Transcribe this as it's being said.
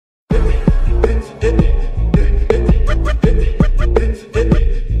All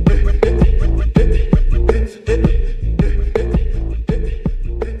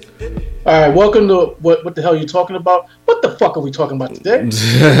right, welcome to what the hell are you talking about? What the fuck are we talking about today?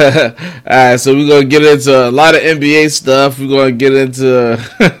 All right, so we're going to get into a lot of NBA stuff. We're going to get into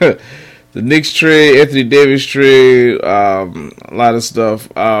the Knicks trade, Anthony Davis trade, a lot of stuff.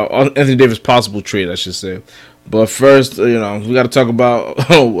 Anthony Davis possible trade, I should say. But first, we got to talk about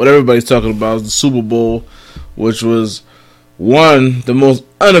what everybody's talking about, the Super Bowl, which was the most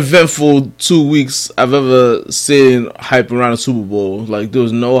uneventful 2 weeks I've ever seen hype around a Super Bowl. Like, there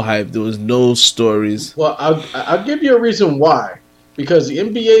was no hype. There was no stories. Well, I'll give you a reason why. Because the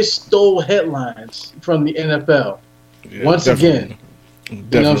NBA stole headlines from the NFL. Yeah, once again. You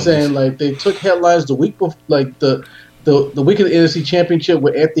know what I'm saying? Like, they took headlines the week before, like, the week of the NFC Championship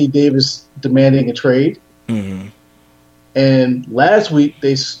with Anthony Davis demanding a trade. Mm-hmm. And last week,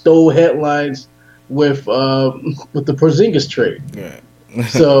 they stole headlines with the Porzingis trade. Yeah.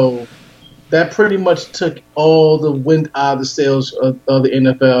 So that pretty much took all the wind out of the sails of the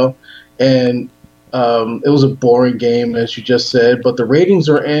NFL, and it was a boring game, as you just said. But the ratings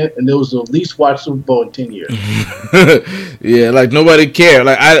are in, and it was the least watched Super Bowl in 10 years. Yeah, like nobody cared.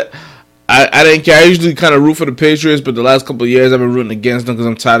 Like I didn't care. I usually kind of root for the Patriots, but the last couple of years I've been rooting against them because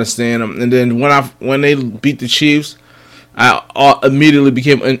I'm tired of seeing them. And then when they beat the Chiefs, I immediately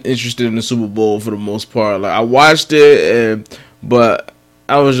became interested in the Super Bowl for the most part. Like, I watched it, but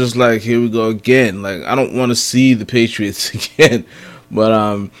I was just like, here we go again. Like, I don't want to see the Patriots again.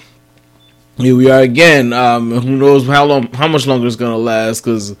 But here we are again. Who knows how much longer it's gonna last?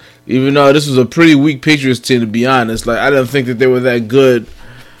 Because even though this was a pretty weak Patriots team, to be honest, like, I didn't think that they were that good,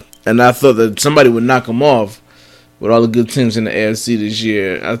 and I thought that somebody would knock them off. With all the good teams in the AFC this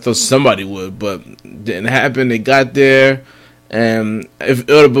year, I thought somebody would, but didn't happen. They got there, and if it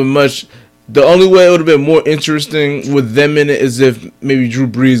would have been the only way it would have been more interesting with them in it is if maybe Drew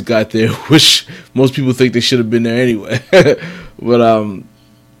Brees got there, which most people think they should have been there anyway. But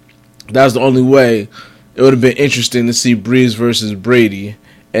that was the only way it would have been interesting to see Brees versus Brady.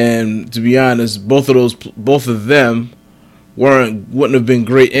 And to be honest, both of them wouldn't have been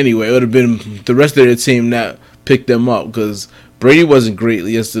great anyway. It would have been the rest of their team that picked them up, because Brady wasn't great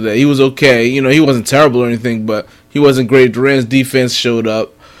yesterday. He was okay. He wasn't terrible or anything, but he wasn't great. Durant's defense showed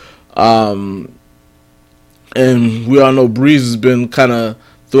up. And we all know Brees has been kind of,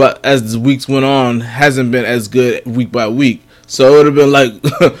 throughout as the weeks went on, hasn't been as good week by week. So it would have been like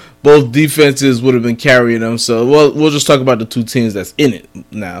both defenses would have been carrying them. So we'll just talk about the two teams that's in it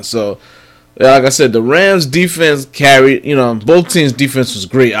now. So, like I said, the Rams' defense carried. Both teams' defense was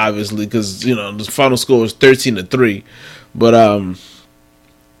great, obviously, because the final score was 13-3. But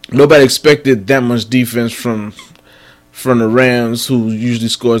nobody expected that much defense from the Rams, who usually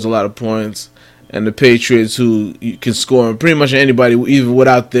scores a lot of points, and the Patriots, who can score pretty much anybody, even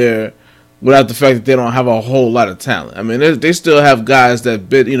without the fact that they don't have a whole lot of talent. I mean, they still have guys that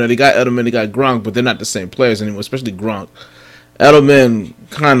they got Edelman, they got Gronk, but they're not the same players anymore, especially Gronk. Edelman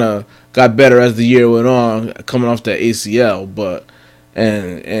kind of got better as the year went on, coming off that ACL, but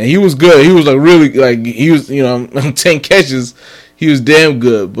and he was good. He was like really, like, he was 10 catches, he was damn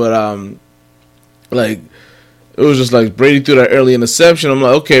good. But like, it was just like Brady threw that early interception. I'm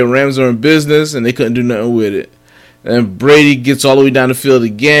like, okay, Rams are in business, and they couldn't do nothing with it. And Brady gets all the way down the field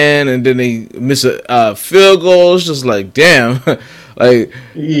again, and then they miss a field goal. It's just like, damn. Like,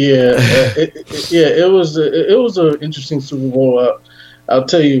 it was an interesting Super Bowl. I'll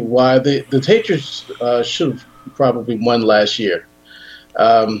tell you why. The Patriots should have probably won last year.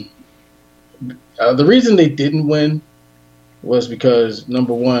 The reason they didn't win was because,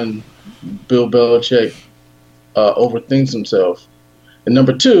 number one, Bill Belichick overthinks himself, and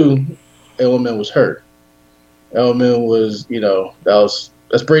number two, Edelman was hurt. Edelman was,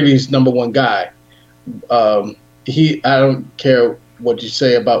 that's Brady's number one guy. I don't care what you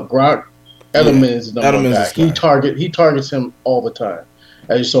say about Gronk. Edelman is the number one guy. He targets him all the time.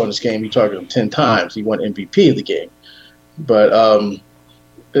 As you saw in this game, he targeted him 10 times. He won MVP of the game. But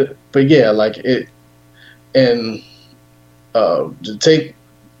yeah, like it, and the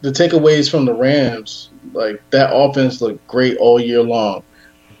takeaways from the Rams, like, that offense looked great all year long.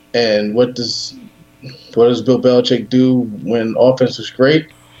 And what does Bill Belichick do when offense is great?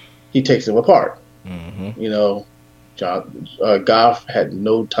 He takes them apart. Mm-hmm. Goff had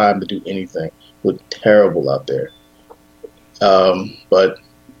no time to do anything. Looked terrible out there. But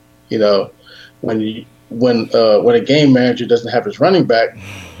when a game manager doesn't have his running back,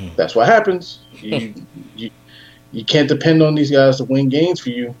 that's what happens. You can't depend on these guys to win games for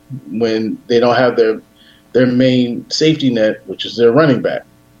you when they don't have their main safety net, which is their running back.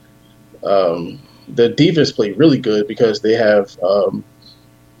 the defense played really good because they have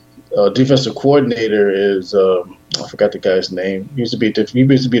defensive coordinator is I forgot the guy's name. He used to be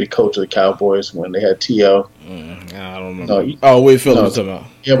the coach of the Cowboys when they had TL. I don't remember. Wade Phillips.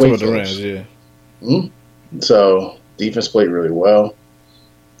 Yeah, Wade Phillips. The Rams. Yeah. Mm-hmm. So defense played really well.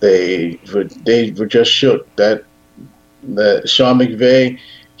 They were just shook that Sean McVay.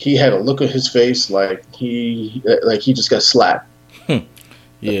 He had a look on his face like he just got slapped. Yeah,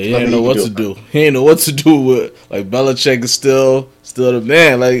 he didn't know what to do. He didn't know what to do with Belichick is still the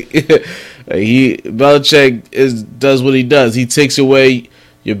man. Belichick does what he does. He takes away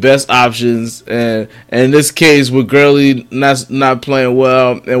your best options, and in this case, with Gurley not playing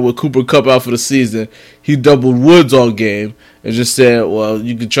well, and with Cooper Kupp out for the season, he doubled Woods all game and just said, "Well,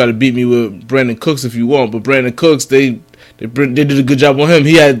 you can try to beat me with Brandon Cooks if you want, but Brandon Cooks they did a good job on him.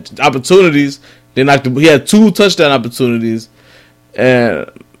 He had opportunities. He had 2 touchdown opportunities." And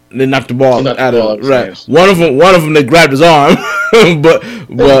they knocked the ball out of him. Right. One of them, they grabbed his arm. but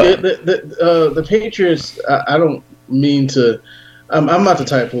the Patriots, I don't mean to. I'm not the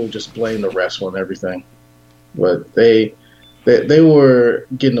type who will just blame the refs on everything, but they were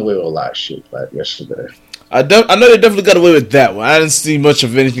getting away with a lot of shit yesterday. I know they definitely got away with that one. I didn't see much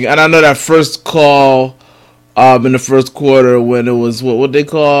of anything, and I know that first call in the first quarter when it was what they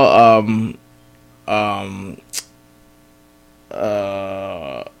call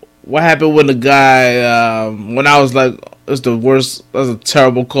what happened when the guy when I was like, it's the worst, that's a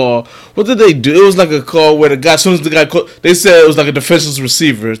terrible call. What did they do? It was like a call where the guy, as soon as the guy called, they said it was like a defenseless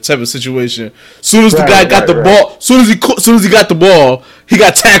receiver type of situation. As soon as the guy got the ball, as soon as he got the ball, he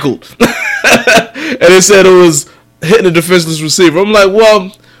got tackled. And they said it was hitting a defenseless receiver. I'm like,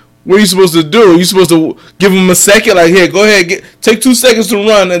 well, what are you supposed to do? Are you supposed to give him a second? Like, here, go ahead, take 2 seconds to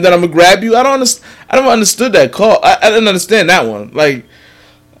run, and then I'm gonna grab you. I don't understood that call. I didn't understand that one. Like,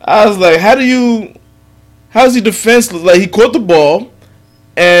 I was like, how is he defenseless? Like, he caught the ball,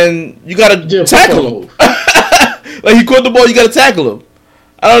 and you gotta tackle him. Like, he caught the ball, you gotta tackle him.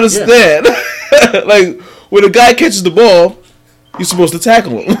 I don't understand. Yeah. Like, when a guy catches the ball, you're supposed to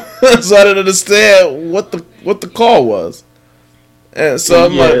tackle him. So I didn't understand what the call was. And so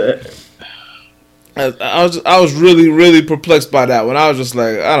I'm like, I was really, really perplexed by that one. I was just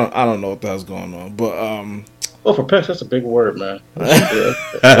like, I don't know what the hell's going on. But well, perplexed, that's a big word, man.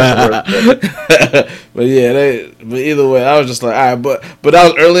 That's but either way, I was just like, all right. But that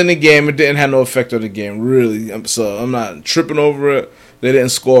was early in the game. It didn't have no effect on the game, really. So I'm not tripping over it. They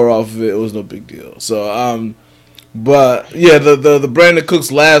didn't score off of it. It was no big deal. So but yeah, the Brandon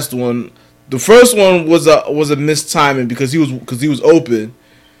Cooks last one. The first one was a missed timing because he was open,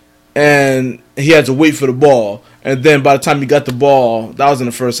 and he had to wait for the ball. And then by the time he got the ball, that was in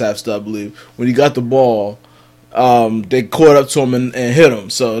the first half still, I believe. When he got the ball, they caught up to him and hit him.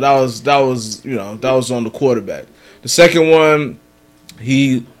 So that was on the quarterback. The second one,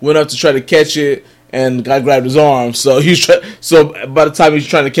 he went up to try to catch it, and the guy grabbed his arm. So by the time he was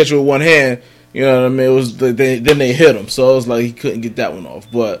trying to catch it with one hand, you know what I mean. It was then they hit him. So it was like he couldn't get that one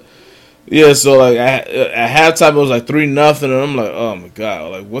off, but. Yeah, so like at halftime it was like 3-0, and I'm like, oh my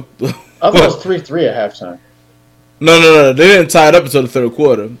god, like what? I thought it was 3-3 at halftime. No, they didn't tie it up until the third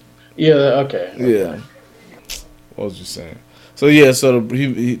quarter. Yeah, okay. Yeah. What was you saying? So yeah,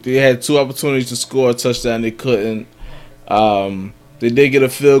 they had 2 opportunities to score a touchdown, they couldn't. They did get a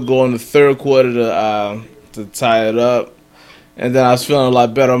field goal in the third quarter to tie it up, and then I was feeling a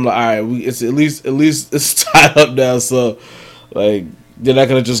lot better. I'm like, all right, it's at least it's tied up now, so like. They're not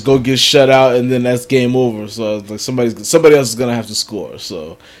gonna just go get shut out and then that's game over. So like somebody else is gonna have to score.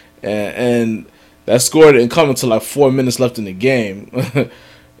 So and that score didn't come until like 4 minutes left in the game.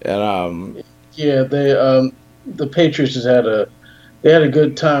 And yeah, the Patriots just had a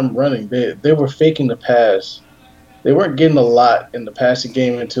good time running. They were faking the pass. They weren't getting a lot in the passing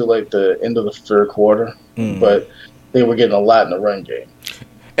game until like the end of the third quarter, but they were getting a lot in the run game.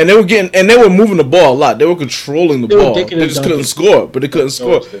 And they were moving the ball a lot. They were controlling the ball. They just couldn't score, but they couldn't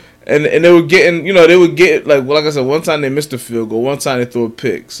score. And they were getting, like I said, one time they missed a field goal, one time they threw a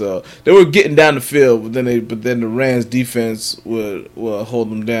pick. So they were getting down the field, but then the Rams defense would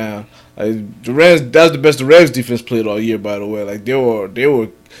hold them down. Like the Rams, that was the best the Rams defense played all year, by the way. Like they were.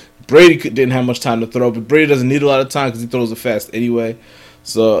 Brady didn't have much time to throw, but Brady doesn't need a lot of time because he throws it fast anyway.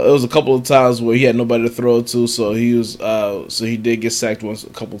 So it was a couple of times where he had nobody to throw to, so he did get sacked a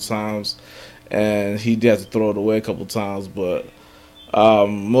couple of times, and he did have to throw it away a couple of times. But for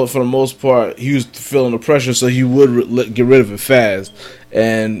the most part, he was feeling the pressure, so he would get rid of it fast.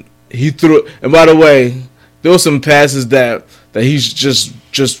 And he threw. And by the way, there were some passes that he's just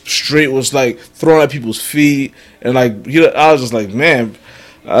straight was like throwing at people's feet, and like I was just like, man.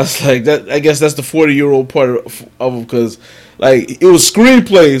 I was like, that. I guess that's the 40-year-old part of him, because like it was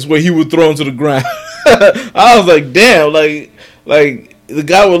screenplays where he would throw him to the ground. I was like, damn, like the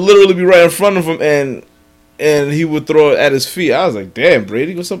guy would literally be right in front of him, and he would throw it at his feet. I was like, damn,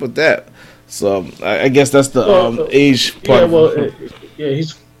 Brady, what's up with that? So I guess that's the age part. Yeah,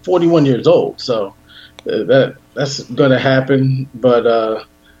 he's 41 years old, so that's gonna happen. But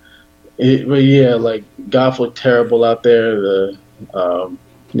yeah, like Goff looked terrible out there. The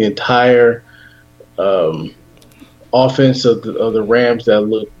entire offense of the Rams that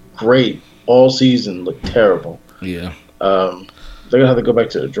looked great all season looked terrible. Yeah, they're gonna have to go back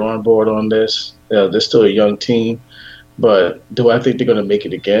to the drawing board on this. They're still a young team, but do I think they're gonna make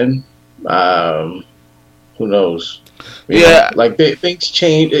it again? Who knows? You know, like things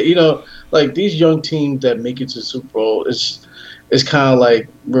change. You know, like these young teams that make it to the Super Bowl, it's kind of like,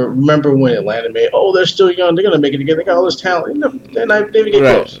 remember when Atlanta made? Oh, they're still young. They're gonna make it again. They got all this talent. They're not even get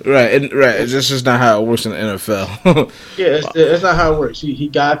close. Right. It's just not how it works in the NFL. Yeah, that's not how it works. He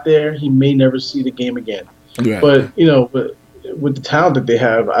got there. He may never see the game again. Right. But you know, with the talent that they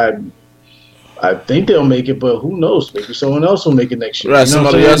have, I think they'll make it, but who knows? Maybe someone else will make it next year. Right, you know,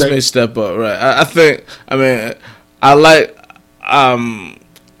 somebody else may step up. Right, I think. I mean, I like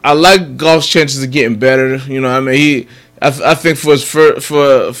Goff's chances of getting better. You know, I mean, I think for it's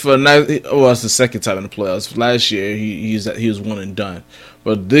the second time in the playoffs. Last year, he was one and done,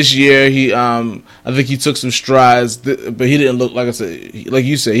 but this year I think he took some strides, but he didn't look, like I said, like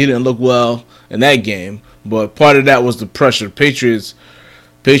you said, he didn't look well in that game. But part of that was the pressure. Patriots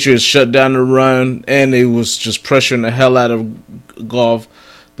shut down the run, and they was just pressuring the hell out of Goff.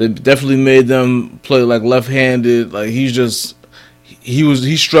 They definitely made them play like left-handed. Like he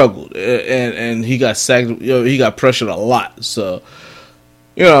struggled, and he got sacked. You know, he got pressured a lot. So,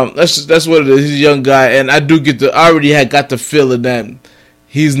 you know, that's what it is. He's a young guy, and I already got the feeling that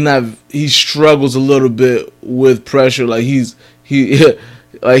he struggles a little bit with pressure. Like he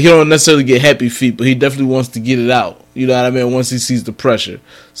don't necessarily get happy feet, but he definitely wants to get it out. You know what I mean? Once he sees the pressure.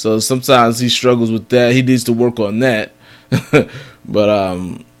 So sometimes he struggles with that. He needs to work on that. But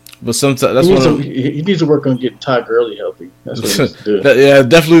sometimes he needs to work on getting Todd Gurley healthy. That's what he needs to do. Yeah,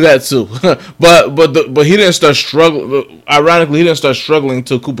 definitely that too. but he didn't start struggling. Ironically, he didn't start struggling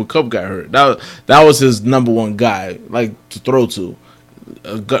until Cooper Kupp got hurt. That was his number one guy, like, to throw to.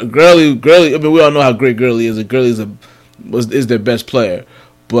 Gurley. I mean, we all know how great Gurley is. Gurley is their best player,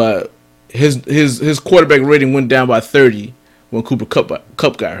 but his quarterback rating went down by 30 when Cooper Kupp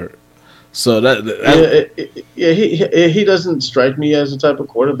got hurt. So he doesn't strike me as the type of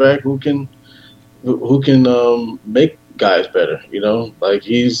quarterback who can make guys better. You know, like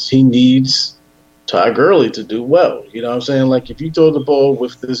he needs Todd Gurley to do well. You know what I'm saying? Like if you throw the ball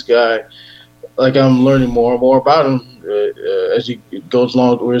with this guy, like I'm learning more and more about him as he goes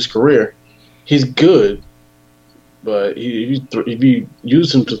along with his career. He's good. But if you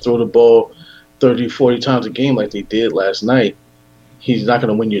use him to throw the ball 30, 40 times a game like they did last night, he's not going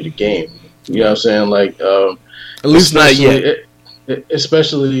to win you the game. You know what I'm saying? Like, at least not yet.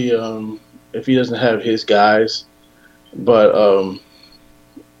 Especially if he doesn't have his guys. But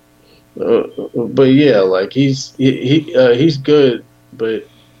yeah, like he's good, but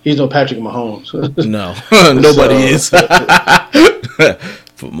he's no Patrick Mahomes. No, nobody is. But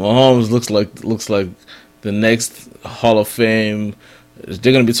Mahomes looks like the next Hall of Fame.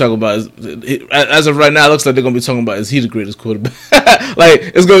 They're going to be talking about, as of right now, it looks like they're going to be talking about, is he the greatest quarterback? Like,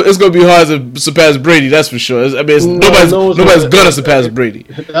 it's going to be hard to surpass Brady, that's for sure. I mean, nobody's going to surpass Brady.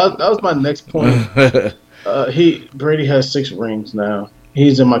 That was my next point. Brady has 6 rings now.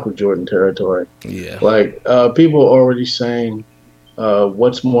 He's in Michael Jordan territory. Yeah. Like, people are already saying,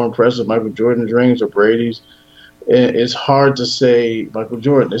 what's more impressive, Michael Jordan's rings or Brady's? It's hard to say Michael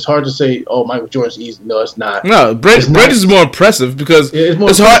Jordan. It's hard to say, oh, Michael Jordan's easy. No, it's not. No, Brady's more impressive because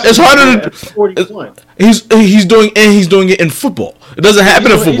it's harder to. 41. He's doing it in football. It doesn't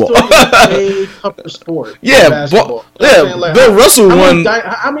happen in football. It's a tougher sport. Yeah, Bill Russell won.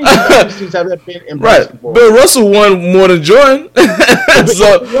 How many dynasties have that been in basketball? Bill Russell won more than Jordan.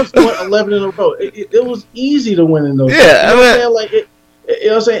 So Russell won 11 in a row. It was easy to win in those. Yeah, you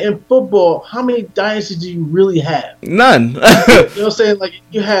know what I'm saying? In football, how many dynasties do you really have? None. You know what I'm saying? Like,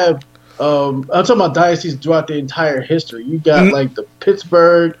 you have, I'm talking about dynasties throughout the entire history. You got, like, the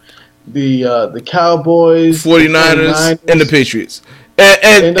Pittsburgh, the Cowboys, 49ers, and the Patriots.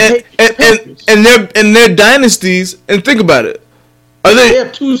 And their dynasties, and think about it. They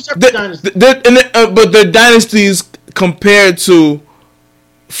have 2 separate dynasties. But they're dynasties compared to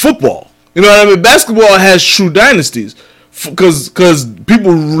football. You know what I mean? Basketball has true dynasties. because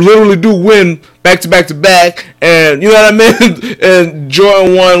people literally do win back to back to back, and you know what I mean. And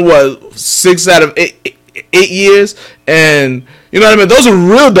Jordan won what 6 out of 8 years, and you know what I mean. Those are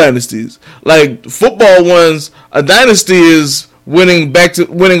real dynasties. Like football ones, a dynasty is winning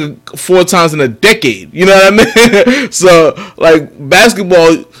 4 times in a decade. You know what I mean? So like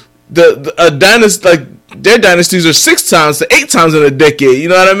basketball, a dynasty, like their dynasties are 6 times to 8 times in a decade. You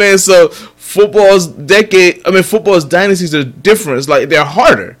know what I mean? So football's dynasties are different. It's like they're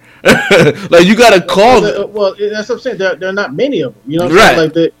harder. Like you gotta call. Well, that's what I'm saying. There are not many of them. You know what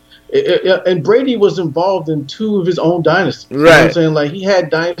I'm saying? Like and Brady was involved in 2 of his own dynasties. You know what I'm saying? Like he had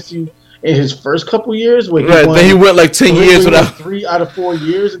dynasty in his first couple years where then he went like 10 years without 3 out of 4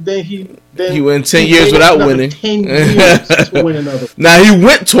 years, and then he went 10 years without winning. 10 years to win another. Now he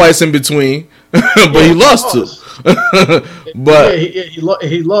went twice in between, but he lost 2. But he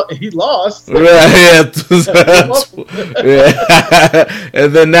lost. Right, yeah.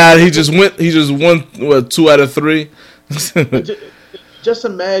 And then now he just won what 2 out of 3. Just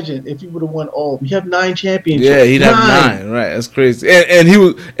imagine if he would have won all. We have 9 championships. Yeah, he'd have 9. Right, that's crazy. And he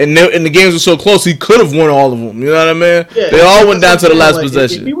was, and the games were so close, he could have won all of them. You know what I mean? Yeah, they all went down to the last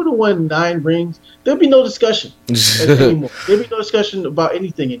possession. If he would have won 9 rings, there'd be no discussion anymore. There'd be no discussion about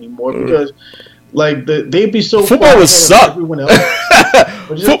anything anymore because, like, they'd be so. Football would suck. Everyone else.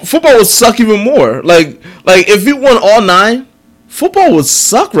 Football would suck even more. Like if you won all 9. Football would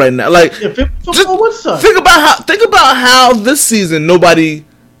suck right now. Like football would suck. Think about how this season nobody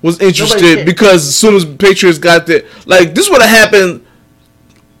was interested because as soon as Patriots got there, like this would have happened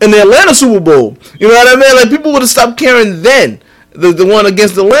in the Atlanta Super Bowl. You know what I mean? Like people would have stopped caring then. The one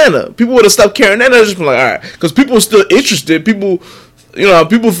against Atlanta, people would have stopped caring then. They'd just been like, all right, because people were still interested. People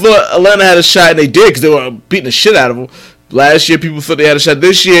thought Atlanta had a shot, and they did because they were beating the shit out of them. Last year, people thought they had a shot.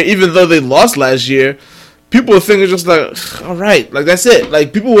 This year, even though they lost last year, people were thinking just like, all right, like that's it.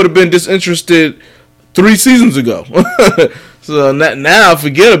 Like people would have been disinterested 3 seasons ago. So now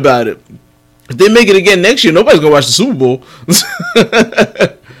forget about it. If they make it again next year, nobody's gonna watch the Super Bowl.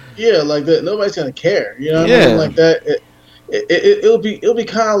 Yeah, like that. Nobody's gonna care. You know what I mean? Like that. It'll be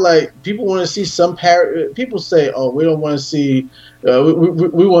kind of like people want to see some parity. People say, "Oh, we don't want to see.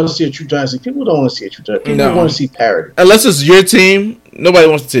 We want to see a true dynasty." People don't want to see a true dynasty. People want to see parity. Unless it's your team, nobody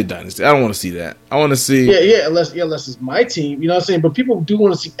wants to see a dynasty. I don't want to see that. I want to see. Yeah. Unless it's my team, you know what I'm saying. But people do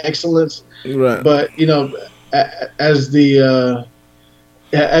want to see excellence. Right. But you know, as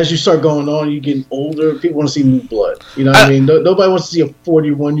you start going on, you're getting older. People want to see new blood. You know what I mean? Nobody wants to see a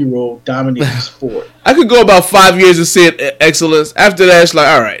 41-year-old dominate the sport. I could go about 5 years and see it excellence. After that, it's like,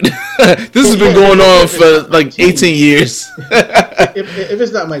 all right, this has been going on for like 18 years. if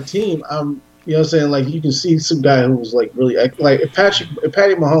it's not my team, you know what I'm saying? Like you can see some guy who was like really like if Patty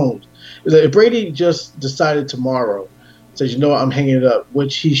Mahomes, if Brady just decided tomorrow, says, you know what, I'm hanging it up,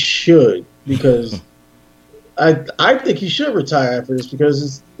 which he should because. I think he should retire after this because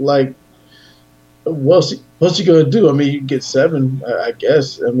it's like, what's he gonna do? I mean, you can get 7, I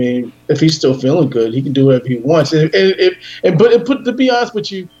guess. I mean, if he's still feeling good, he can do whatever he wants. But to be honest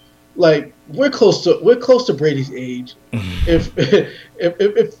with you, like we're close to Brady's age. If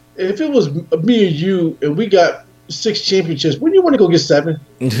it was me and you and we got 6 championships, wouldn't you want to go get 7?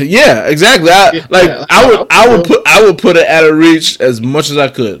 Yeah, exactly. I would put it out of reach as much as I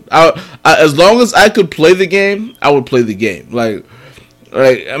could. As long as I could play the game, I would play the game. Like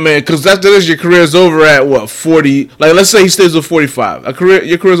I mean, because after this, your career's over at what 40? Like let's say he stays at 45.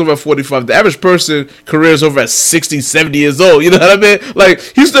 Your career's over at 45. The average person career's over at 60, 70 years old. You know what I mean? Like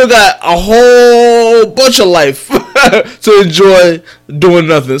he still got a whole bunch of life to enjoy doing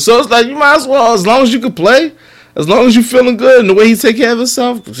nothing. So it's like you might as well, as long as you can play. As long as you're feeling good and the way he take care of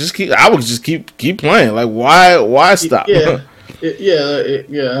himself, I would just keep playing. Like why stop? Yeah.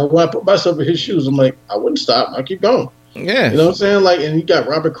 When I put myself in his shoes, I'm like, I wouldn't stop. I keep going. Yeah. You know what I'm saying? Like, and you got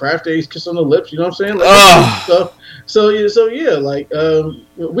Robert Kraft there, he's kissing on the lips. You know what I'm saying? Like, stuff. So yeah, like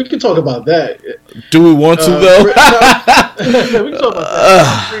we can talk about that. Do we want to though? We can talk about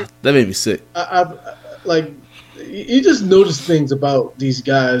that. That made me sick. Like you just notice things about these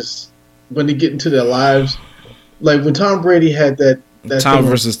guys when they get into their lives. Like when Tom Brady had that Tom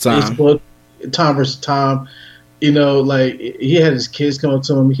versus Tom. Facebook, Tom versus Tom, you know, like he had his kids come up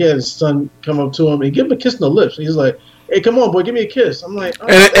to him. He had his son come up to him and give him a kiss on the lips. He's like, "Hey, come on, boy, give me a kiss." I'm like,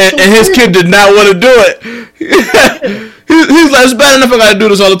 and his kid did not want to do it. He's like, "It's bad enough I got to do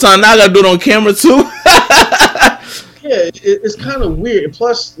this all the time. Now I got to do it on camera too." Yeah, it's kind of weird. And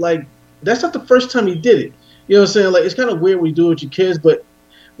plus, like, that's not the first time he did it. You know what I'm saying? Like, it's kind of weird when you do it with your kids, but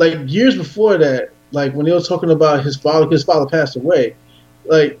like years before that. Like when they were talking about his father passed away,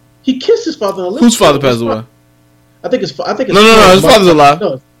 like he kissed his father on the lips. Whose father passed away? No. His father's alive.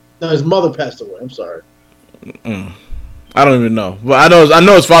 No, his mother passed away. I'm sorry. I don't even know, but I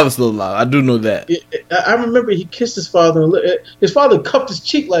know his father's still alive. I do know that. I remember he kissed his father. His father cupped his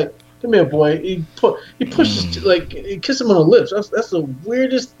cheek like, "Come here, boy." He pushed his he kissed him on the lips. That's the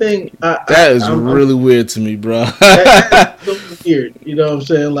weirdest thing. That is really weird to me, bro. That's so weird. You know what I'm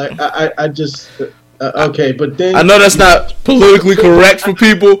saying? Like I just okay, but then I know that's not politically correct for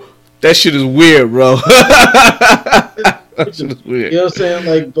people. That shit is weird, bro. That shit is weird. You know what I'm saying?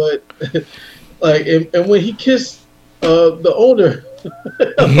 Like, but like, and when he kissed the owner, he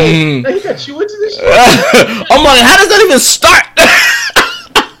got you into this shit. I'm like, how does that even start?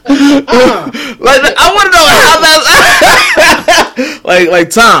 Like, I want to know how that. like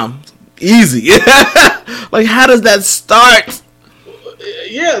Tom, easy. Like, how does that start?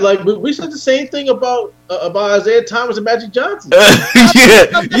 Yeah, like we said the same thing about Isaiah Thomas and Magic Johnson. yeah.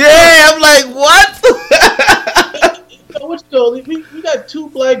 I'm like, what? We got two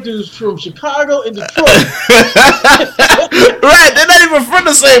black dudes from Chicago and Detroit. Right, they're not even from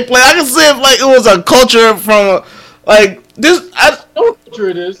the same place. I can see if like it was a culture from like this. I know what culture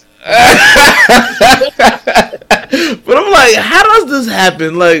it is. But I'm like, how does this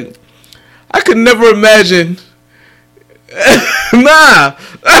happen? Like, I could never imagine. Nah.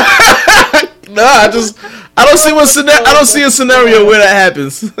 I don't see a scenario where that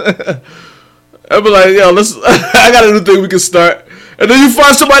happens. I'd be like, yo, I got a new thing we can start. And then you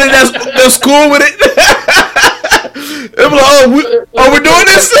find somebody that's cool with it. They'll be like, we're doing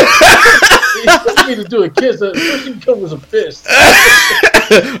this? You need to do a kiss. First you come with a fist.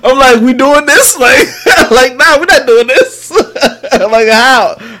 I'm like, we doing this? Like, nah, we're not doing this. I'm like,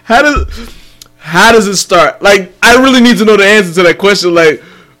 how? How does it start? Like, I really need to know the answer to that question. Like,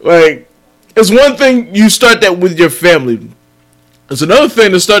 it's one thing you start that with your family. It's another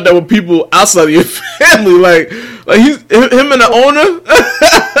thing to start that with people outside of your family. Like him and the owner.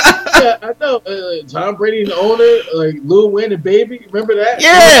 Yeah, I know. Tom Brady and the owner, like Lil Wayne and Baby. Remember that?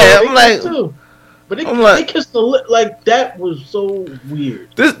 Yeah, I'm like, too. But they kissed the lip. Like, that was so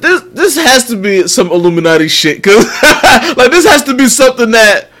weird. This has to be some Illuminati shit, cause like this has to be something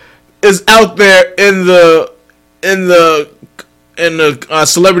that is out there in the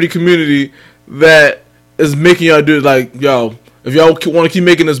celebrity community that is making y'all do it. Like, yo, if y'all want to keep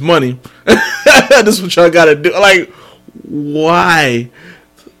making this money, this is what y'all gotta do. Like, why?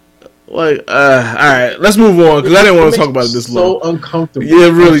 Like, all right, let's move on because I didn't want to talk about it this long. So uncomfortable. Yeah,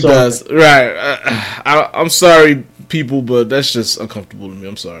 it really does. Right. I'm sorry, people, but that's just uncomfortable to me.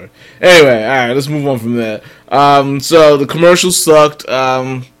 I'm sorry. Anyway, all right, let's move on from that. So the commercial sucked.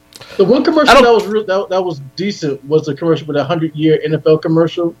 The one commercial that was decent was the commercial for the 100-year NFL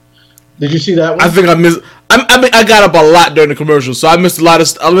commercial. Did you see that one? I think I missed. I got up a lot during the commercial, so I missed a lot of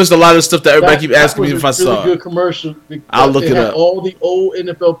stuff that everybody keep asking me if I saw. That was a really good commercial. I'll look it up. All the old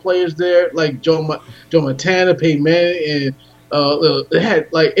NFL players there, like Joe Montana, Peyton Manning, and they had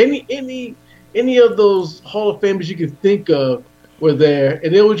like any of those Hall of Famers you could think of were there,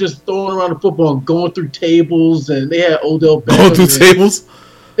 and they were just throwing around the football and going through tables, and they had Odell Beckham. Going through tables?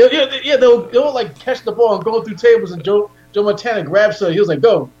 Yeah, they were like catching the ball and going through tables, and Joe Montana grabbed something. He was like,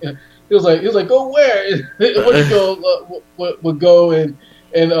 go. He was like, go where? Would go and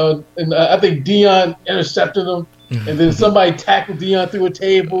I think Dion intercepted him, and then somebody tackled Dion through a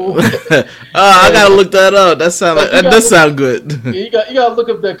table. I gotta look that up. That does sound good. Yeah, you gotta look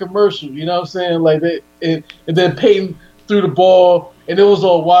up that commercial. You know what I'm saying? Like and then Peyton threw the ball, and it was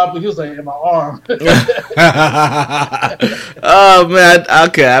all wobbly. He was like, in my arm. Oh man,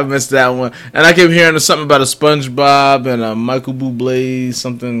 okay, I missed that one. And I kept hearing something about a SpongeBob and a Michael Bublé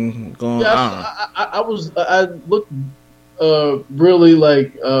something going on. I looked really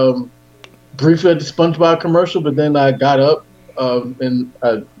like briefly at the SpongeBob commercial, but then I got up and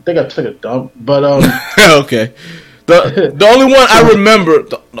I think I took a dump. But okay. The only one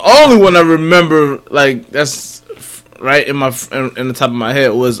I remember, like that's right in the top of my head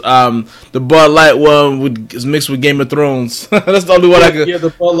was the Bud Light one is mixed with Game of Thrones. That's the only one I could. Yeah,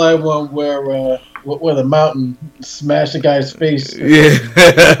 the Bud Light one where the mountain smashed the guy's face. Yeah,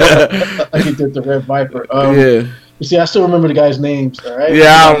 like he did the Red Viper. Yeah. You see, I still remember the guys' names. All right.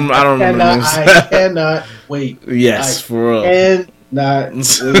 Yeah, I don't remember names. I cannot wait. Yes, for real.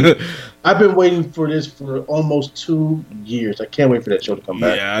 I've been waiting for this for almost 2 years. I can't wait for that show to come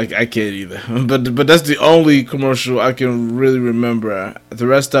back. Yeah, I can't either. But that's the only commercial I can really remember. The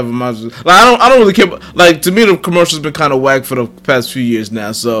rest of them, I don't really care. Like, to me, the commercial's been kind of whack for the past few years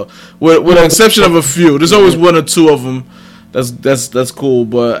now. So with the exception of a few, there's always one or two of them. That's cool.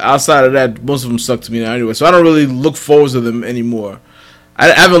 But outside of that, most of them suck to me now anyway. So I don't really look forward to them anymore. I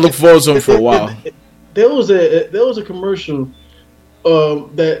haven't looked forward to them for a while. there was a commercial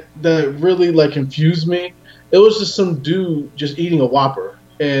that really like confused me. It was just some dude just eating a Whopper,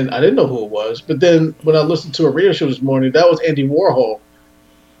 and I didn't know who it was. But then when I listened to a radio show this morning, that was Andy Warhol,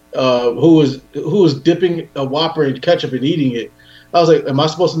 who was dipping a Whopper in ketchup and eating it. I was like, am I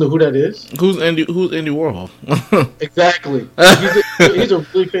supposed to know who that is? Who's Andy Warhol? Exactly. He's a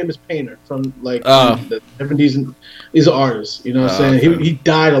really famous painter from like the 70s, and he's an artist. You know what I'm saying? Okay. He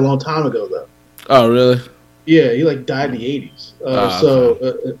died a long time ago though. Oh really? Yeah, he like died in the 80s.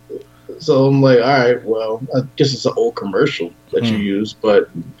 Okay. So I'm like, all right, well, I guess it's an old commercial that you use, but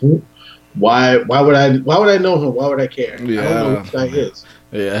why would I know him? Why would I care? Yeah, I don't know who this guy is.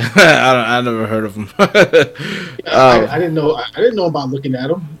 Yeah, I never heard of him. I didn't know. I didn't know about looking at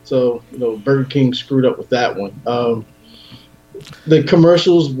him. So Burger King screwed up with that one. The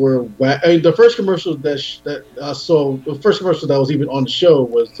commercials were. The first commercial that I saw, the first commercial that was even on the show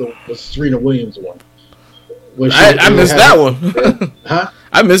was Serena Williams one. I missed that one. Huh?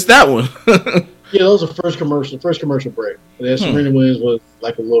 I missed that one. Yeah, that was the first commercial break. And then Serena Williams was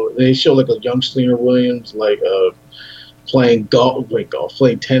like a little. They showed like a young Serena Williams playing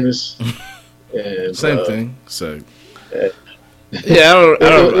playing tennis. And, same thing. So I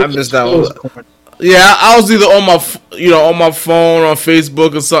missed that one. Yeah, I was either on my phone, on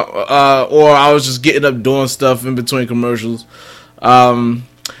Facebook or something, or I was just getting up doing stuff in between commercials.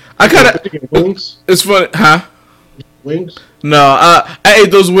 I kind of wings. It's funny, huh? Wings? No, I ate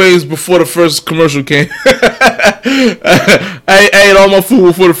those wings before the first commercial came. I ate all my food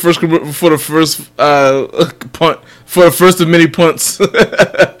before the first punt, for the first of many punts.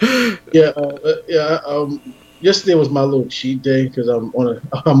 Yesterday was my little cheat day because I'm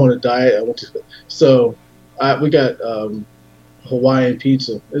on a diet. We got Hawaiian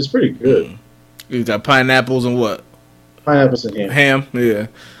pizza. It's pretty good. You got pineapples and what? Pineapples and ham. Ham,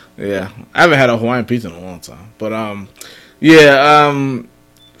 yeah. I haven't had a Hawaiian pizza in a long time, but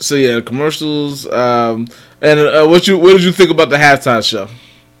So yeah, commercials. And what did you think about the halftime show?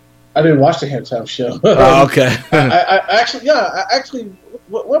 I didn't watch the halftime show. Oh, okay. I actually,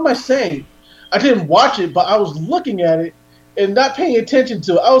 what am I saying? I didn't watch it, but I was looking at it and not paying attention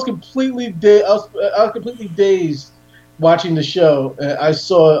to it. I was completely dazed watching the show. I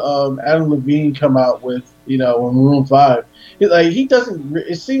saw Adam Levine come out with on Maroon 5. He doesn't.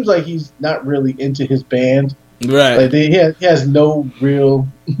 It seems like he's not really into his band. Right. Like he has no real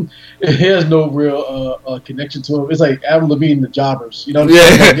connection to him. It's like Adam Levine and the Jobbers. You know what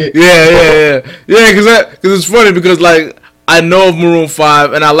I'm saying? Yeah. Because it's funny because like I know of Maroon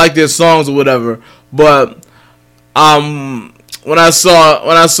 5 and I like their songs or whatever, but when I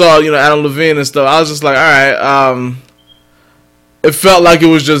saw Adam Levine and stuff, I was just like, all right. It felt like it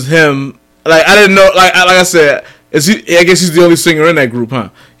was just him. Like I didn't know. Like I said. I guess he's the only singer in that group, huh?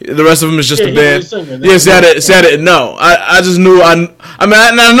 The rest of them is just the band. Yes, I didn't know. I just knew. I know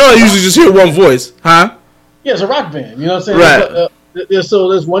I usually just hear one voice, huh? Yeah, it's a rock band. You know what I'm saying? Right. So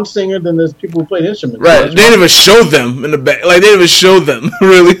there's one singer, then there's people who play instruments. Right. They didn't even show them in the back. Like they didn't even show them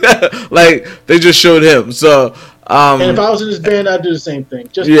really. Like they just showed him. So. And if I was in this band, I'd do the same thing.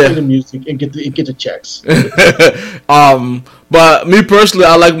 Just play the music and get the checks. But me personally,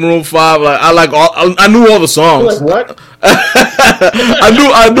 I like Maroon 5. Like I knew all the songs. Like what?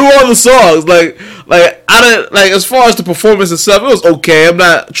 I knew all the songs. Like I didn't like as far as the performance itself, it was okay. I'm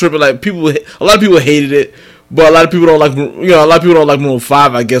not tripping. Like a lot of people hated it, but a lot of people don't like. A lot of people don't like Maroon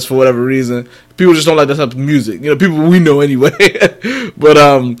 5. I guess for whatever reason, people just don't like that type of music. People we know anyway. but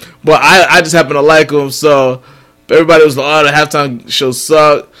I just happen to like them. So. Everybody was like, the halftime show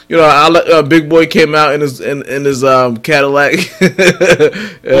sucked. I let Big Boy came out in his Cadillac.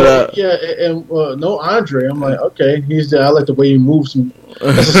 No Andre. I'm like, okay, he's there. I like the way he moves.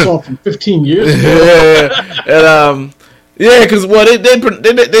 That's a song from 15 years ago. Because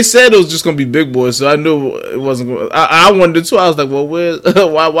they said it was just gonna be Big Boy, so I knew it wasn't going. I wondered too. I was like, well,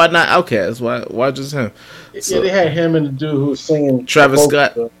 why not Outkast? Why just him? They had him and the dude who was singing Travis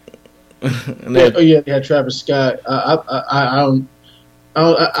Scott. They had Travis Scott. I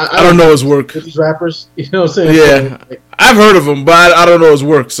don't know his work. These rappers, you know what I'm saying? Yeah, I've heard of him, but I don't know his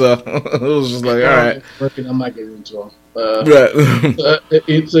work. So it was just like, all right, I'm not getting into him. Right.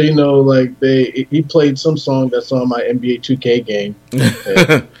 He played some song that's on my NBA 2K game.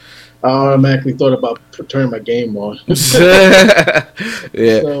 I automatically thought about turning my game on. Yeah.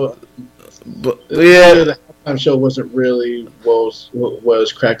 So, the halftime show wasn't really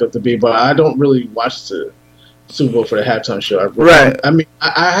was cracked up to be, but I don't really watch the Super Bowl for the halftime show.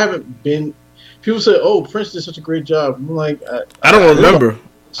 I haven't been. People say, "Oh, Prince did such a great job." I'm like, I don't remember.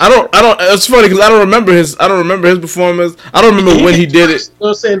 I don't. It's funny because I don't remember his performance. I don't remember when he did it. You know what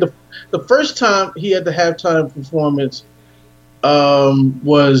I'm saying? the first time he had the halftime performance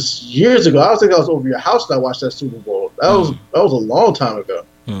was years ago. I think I was over your house and I watched that Super Bowl. That was a long time ago.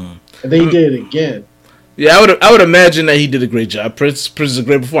 And then he did it again. Yeah, I would imagine that he did a great job. Prince is a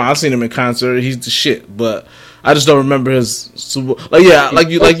great performer. I've seen him in concert. He's the shit, but I just don't remember his Super Bowl. Like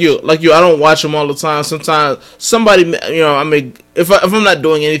you. I don't watch him all the time. Sometimes somebody, I may if I'm not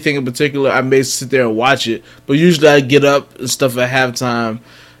doing anything in particular, I may sit there and watch it. But usually I get up and stuff at halftime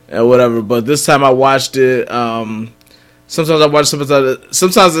and whatever. But this time I watched it. Sometimes I watch.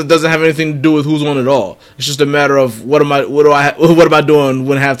 Sometimes it doesn't have anything to do with who's on at all. It's just a matter of what am I doing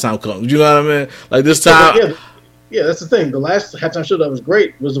when halftime comes. You know what I mean? Like this time. Yeah, that's the thing. The last halftime show that was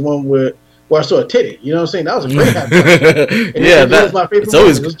great was the one where I saw a titty. You know what I'm saying? That was a great halftime. Yeah, that was my favorite. It's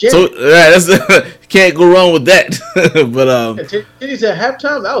always that's can't go wrong with that. But titties at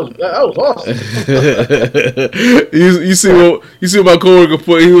halftime. That was awesome. you see what my coworker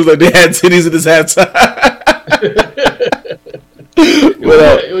put? He was like, they had titties at this halftime.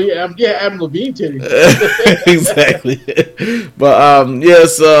 Adam Levine titties. Exactly. But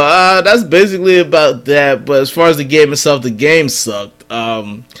so that's basically about that. But as far as the game itself, the game sucked.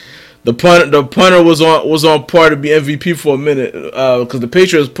 The punter was on par to be MVP for a minute because the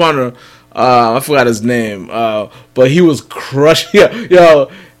Patriots punter, I forgot his name, but he was crushed.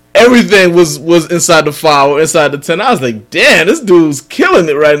 Everything was inside the 5 or inside the 10. I was like, damn, this dude's killing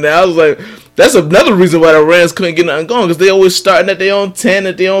it right now. I was like, that's another reason why the Rams couldn't get nothing going, because they always starting at their own 10,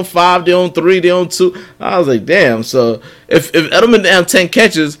 at their own 5, their own 3, their own 2. I was like, damn. So if Edelman didn't have 10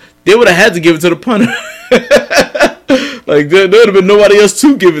 catches, they would have had to give it to the punter. Like there would have been nobody else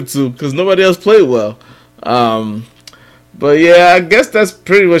to give it to because nobody else played well. But yeah, I guess that's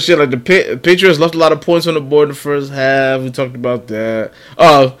pretty much it. Like the Patriots left a lot of points on the board in the first half. We talked about that.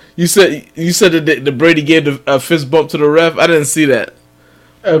 Oh, you said that the Brady gave a fist bump to the ref. I didn't see that.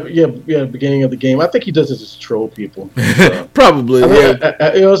 Beginning of the game. I think he does this to troll people. So. Probably. You know what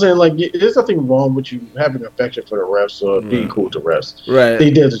I'm saying? Like, there's nothing wrong with you having affection for the refs or being cool to refs. Right.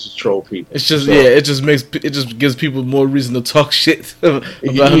 He does it to troll people. It's just it just gives people more reason to talk shit about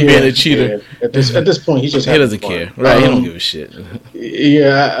him being a cheater. Yeah. At this point, he doesn't care. Right. He don't give a shit.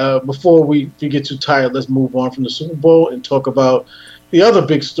 Before we get too tired, let's move on from the Super Bowl and talk about the other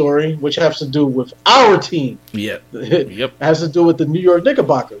big story, which has to do with our team. Yep. It has to do with the New York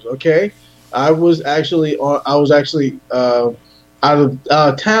Knickerbockers. Okay, I was actually out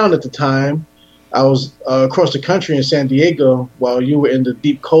of town at the time. I was across the country in San Diego while you were in the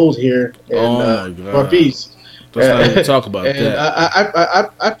deep cold here in Northeast. Let's not even talk about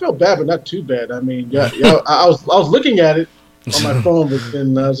that. I felt bad, but not too bad. I mean, I was looking at it on my phone, but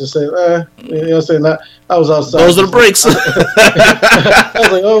then I was just saying, I was outside. Those are the breaks. I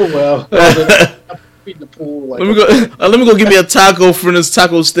was like, oh well. I'm feeding the pool. Like, let me go get me a taco from this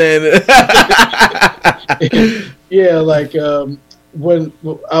taco stand. Yeah, like when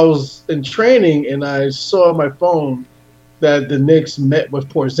I was in training and I saw on my phone that the Knicks met with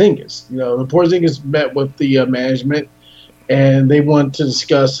Porzingis. The Porzingis met with the management, and they wanted to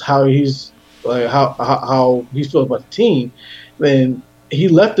discuss how he's. Like how he feels about the team. Then he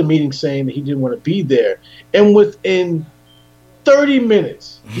left the meeting saying that he didn't want to be there, and within 30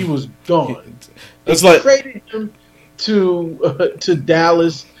 minutes he was gone. It's they traded him to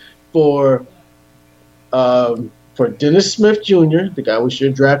Dallas for Dennis Smith Jr., the guy we should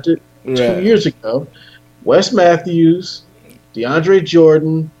have drafted 2 years ago, Wes Matthews, DeAndre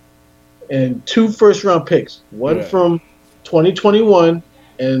Jordan, and 2 first-round picks. One from 2021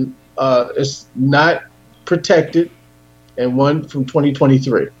 and it's not protected, and one from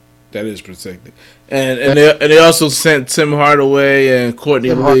 2023. That is protected, and they also sent Tim Hardaway and Courtney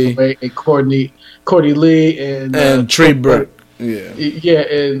Lee and Trey Burke. Yeah.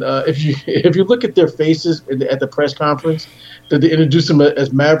 And if you look at their faces at the press conference that they introduced them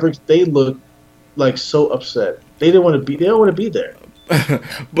as Mavericks, they look like so upset. They don't want to be there.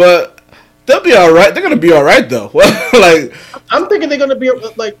 But they'll be all right. They're gonna be all right though. Like I'm thinking they're gonna be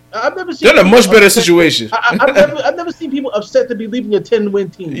like I've never seen. They're in a much better situation. I've never seen people upset to be leaving a 10-win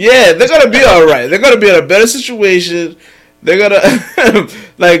team. Yeah, they're gonna be all right. They're gonna be in a better situation. They're gonna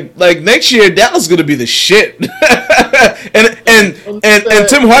like next year Dallas is gonna be the shit. and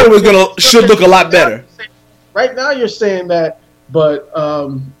Tim Hardaway should look a lot better. Right now you're saying that, but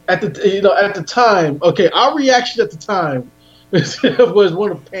at the time, okay, our reaction at the time was one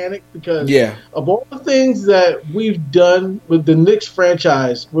of panic because of all the things that we've done with the Knicks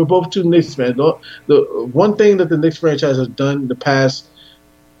franchise. We're both 2 Knicks fans. The one thing that the Knicks franchise has done the past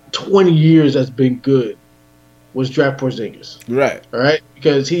 20 years that's been good was draft Porzingis. Right. All right?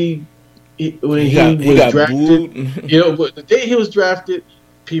 Because when he was drafted, the day he was drafted,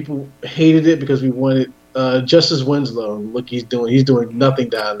 people hated it because we wanted Justice Winslow. Look, he's doing nothing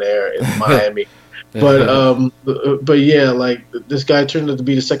down there in Miami. But yeah, like this guy turned out to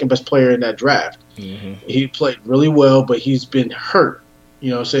be the second best player in that draft. Mm-hmm. He played really well, but he's been hurt. You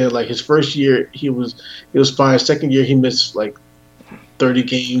know what I'm saying? Like his first year he was fine. Second year he missed like 30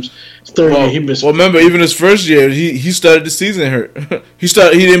 games. Third year he missed. Well, remember even his first year he started the season hurt. He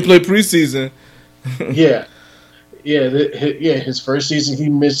didn't play preseason. Yeah. His first season he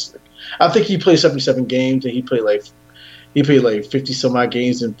missed. I think he played 77 games, and he played like 50 some odd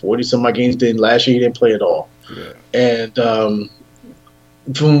games and 40 some odd games. Then last year he didn't play at all. Yeah. And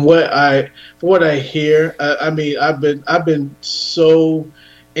from what I hear, I mean I've been so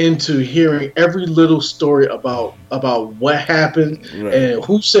into hearing every little story about what happened and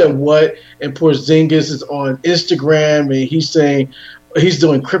who said what. And Porzingis is on Instagram and he's saying. He's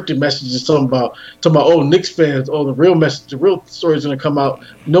doing cryptic messages talking about Knicks fans. The real story is going to come out.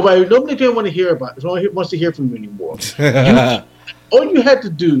 Nobody can want to hear about it. Nobody wants to hear from you anymore. All you had to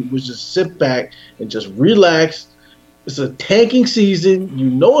do was just sit back and just relax. It's a tanking season. You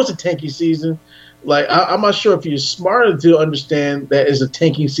know it's a tanking season. Like I'm not sure if you're smart to understand that it's a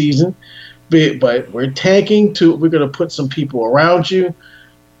tanking season, but we're tanking to. We're going to put some people around you.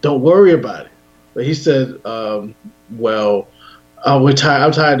 Don't worry about it. But he said, well. I'm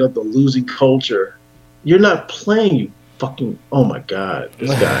tired of the losing culture. You're not playing, you fucking. Oh my God, this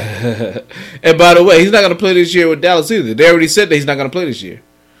guy. And by the way, he's not going to play this year with Dallas either. They already said that he's not going to play this year.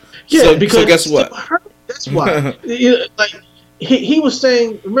 Yeah, because so guess what? That's why. Like he was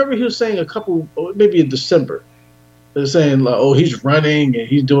saying. Remember, he was saying maybe in December. They're saying, like, "Oh, he's running and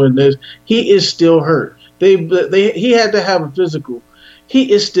he's doing this." He is still hurt. He had to have a physical.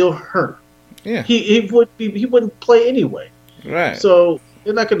 He is still hurt. Yeah, he wouldn't play anyway. Right. So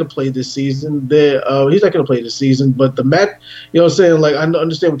they're not going to play this season. He's not going to play this season. But the match, you know what I'm saying? Like, I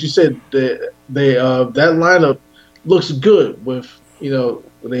understand what you said. That lineup looks good with,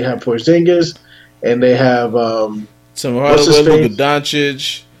 they have Porzingis and they have some Luka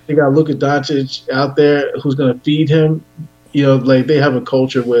Doncic. They got Luka Doncic out there who's going to feed him. Like they have a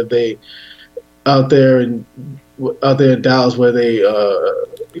culture where they out there in Dallas where they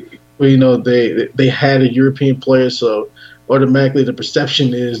they had a European player, so automatically the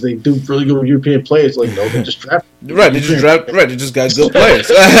perception is they do really good with European players. Like, no, they just drafted. Right, they just got good players.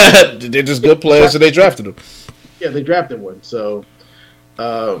 They're just good players, so they drafted them. Yeah, they drafted one. So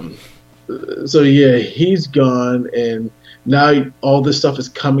yeah, he's gone, and now all this stuff is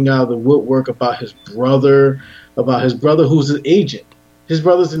coming out of the woodwork about his brother who's an agent. His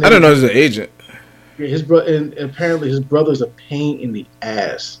brother's an agent. I don't know he's an agent. His brother, and apparently his brother's a pain in the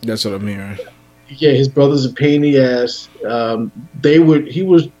ass. That's what I'm hearing. Yeah, his brother's a pain in the ass. He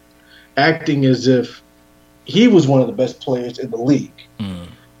was acting as if he was one of the best players in the league. Mm.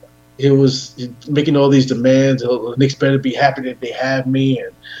 He was making all these demands. The Knicks better be happy that they have me,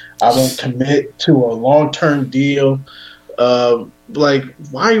 and I won't commit to a long-term deal. Like,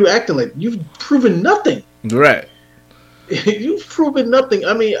 why are you acting like you've proven nothing? Right. You've proven nothing.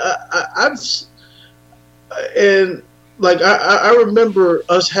 I mean, I remember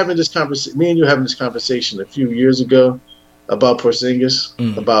us having this conversation, me and you having this conversation a few years ago about Porzingis,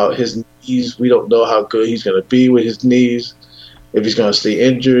 about his knees. We don't know how good he's going to be with his knees, if he's going to stay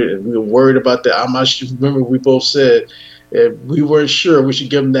injured, and we were worried about that. I'm not sure. Remember, we both said if we weren't sure we should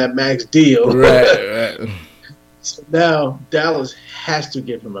give him that max deal. Right. So now Dallas has to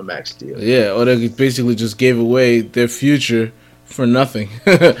give him a max deal. Yeah, or they basically just gave away their future for nothing.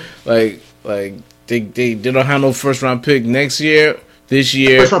 like. They don't have no first round pick next year, this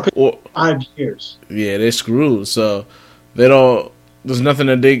year, first round pick or 5 years. Yeah, they're screwed. So they don't. There's nothing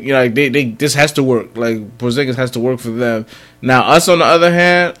that they this has to work. Like Porzingis has to work for them. Now us on the other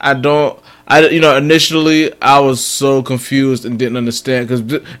hand, initially I was so confused and didn't understand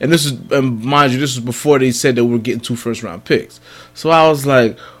mind you, this was before they said that we were getting 2 first round picks. So I was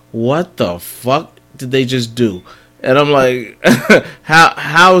like, what the fuck did they just do? And I'm like,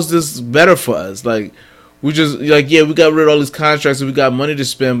 how is this better for us? Like, we just we got rid of all these contracts and we got money to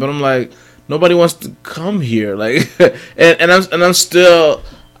spend, but I'm like, nobody wants to come here. Like, I still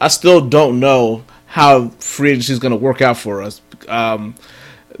don't know how free agency is going to work out for us.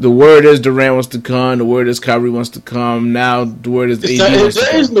 The word is Durant wants to come. The word is Kyrie wants to come. Now the word is AD wants to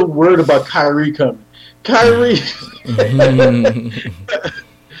come. There isn't a word about Kyrie coming. Kyrie.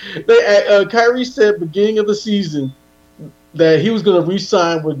 Kyrie said beginning of the season that he was going to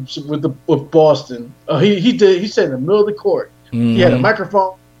re-sign with Boston. He said in the middle of the court. Mm-hmm. He had a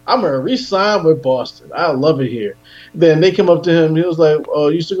microphone I'm gonna resign with Boston. I love it here. Then they come up to him. He was like, "Oh,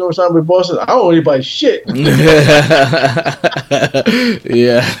 you still gonna resign with Boston? I don't owe anybody shit."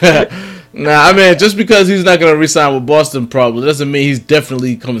 Yeah. Nah, I mean, just because he's not going to resign with Boston probably doesn't mean he's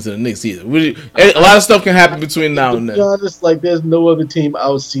definitely coming to the Knicks either. A lot of stuff can happen between now and then. To be honest, like, there's no other team I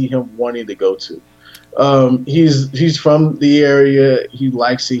would see him wanting to go to. He's from the area. He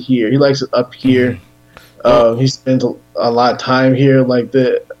likes it here. He likes it up here. He spends a lot of time here. Like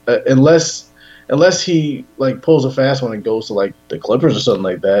unless he like pulls a fast one and goes to like the Clippers or something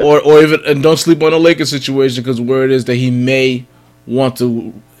like that, or even, and don't sleep on the Lakers situation, because word is that he may want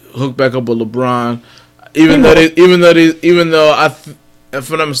to hook back up with LeBron, even though if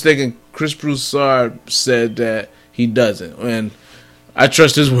I'm not mistaken, Chris Broussard said that he doesn't, and I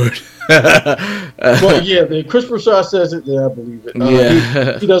trust his word. Well, yeah, Chris Broussard says it, then I believe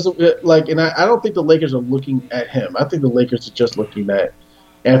it. He doesn't like, and I don't think the Lakers are looking at him. I think the Lakers are just looking at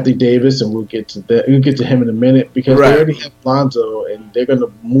Anthony Davis, and we'll get to that. We'll get to him in a minute, because they already have Lonzo, and they're gonna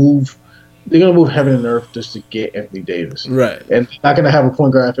move. They're going to move heaven and earth just to get Anthony Davis. Right. And they're not going to have a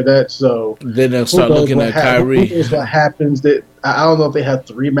point guard after that. So then they'll start looking at Kyrie. Who knows what happens? That I don't know if they have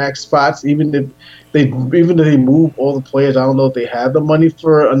 3 max spots. Even if they move all the players, I don't know if they have the money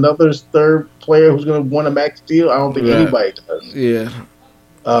for another third player who's going to want a max deal. I don't think anybody does. Yeah.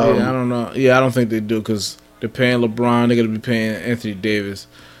 I don't know. Yeah, I don't think they do, because they're paying LeBron. They're going to be paying Anthony Davis.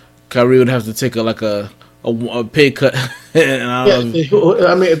 Kyrie would have to take a pay cut. I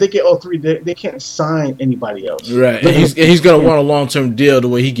mean, if they get all 3, they can't sign anybody else. Right, and he's gonna want a long-term deal the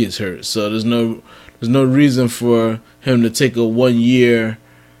way he gets hurt. So there's no reason for him to take a 1-year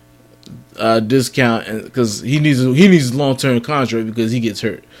discount, because he needs a long-term contract because he gets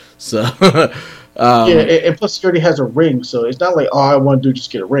hurt. So and plus he already has a ring, so it's not like, oh, I want to do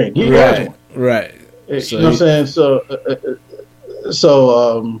just get a ring. He has one. Right. So, you know what I'm saying?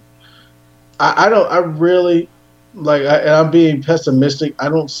 So I really like, and I'm being pessimistic. I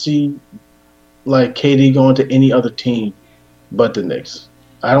don't see like KD going to any other team but the Knicks.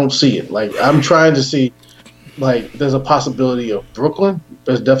 I don't see it. Like, I'm trying to see, like, there's a possibility of Brooklyn.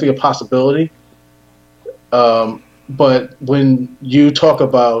 There's definitely a possibility. But when you talk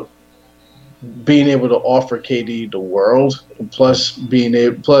about being able to offer KD the world, plus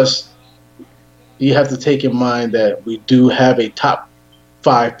you have to take in mind that we do have a top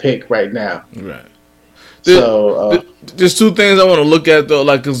 5 pick right now. Right. There's 2 things I want to look at, though.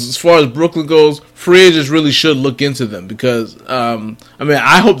 Like, 'cause as far as Brooklyn goes, free agents really should look into them, because I mean,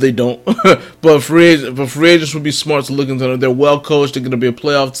 I hope they don't, but free agents would be smart to look into them. They're well coached. They're going to be a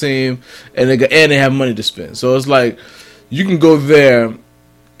playoff team, and they have money to spend. So it's like, you can go there,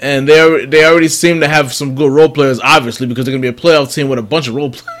 and they already seem to have some good role players, obviously, because they're going to be a playoff team with a bunch of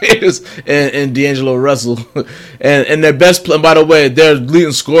role players and D'Angelo Russell, and their best player, by the way, their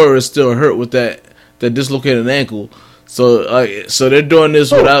leading scorer is still hurt with that dislocated ankle. So they're doing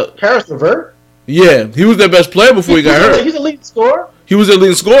this without Harris LeVert. Yeah, he was their best player before he got hurt. He's a leading scorer. He was their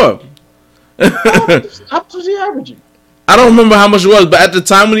leading scorer. How much was he averaging? I don't remember how much it was, but at the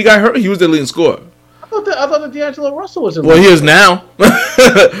time when he got hurt, he was their leading scorer. I thought that D'Angelo Russell was. Well, he is now. He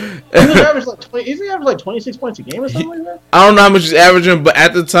averaged like 20. Isn't he average like 26 points a game or something like that? I don't know how much he's averaging, but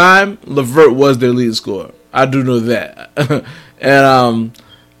at the time, LeVert was their leading scorer. I do know that.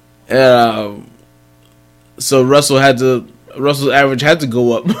 So Russell's average had to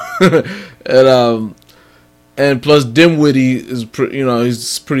go up, and plus Dinwiddie is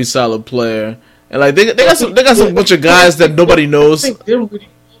he's a pretty solid player, and like they got some bunch of guys that nobody knows. I think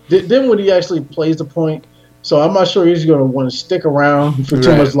Dinwiddie actually plays the point, so I'm not sure he's going to want to stick around for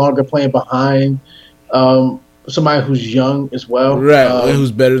too much longer playing behind somebody who's young as well, right?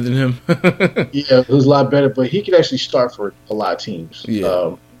 Who's better than him? Yeah, who's a lot better, but he could actually start for a lot of teams.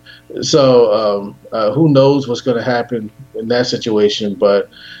 Yeah. So who knows what's going to happen in that situation? But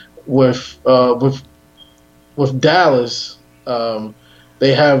with Dallas,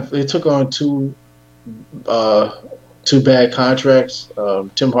 they took on 2 bad contracts.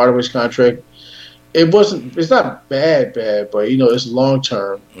 Tim Hardaway's contract, it's not bad, but it's long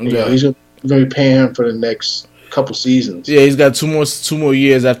term. He's going to be paying him for the next couple seasons. Yeah, he's got two more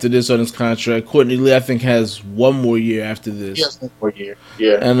years after this on his contract. Courtney Lee, I think, has 1 more year after this. Yes, 1 more year.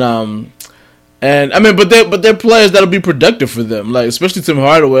 Yeah, and I mean, but they're players that'll be productive for them. Like, especially Tim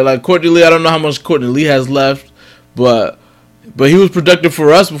Hardaway. Like, Courtney Lee, I don't know how much Courtney Lee has left, but he was productive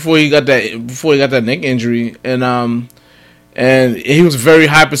for us before he got that neck injury, and he was a very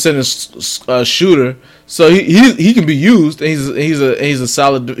high percentage shooter. So he can be used, and he's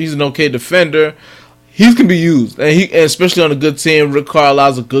an okay defender. He can be used, and especially on a good team. Rick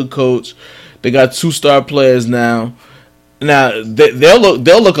Carlisle's a good coach. They got 2 star players now, Now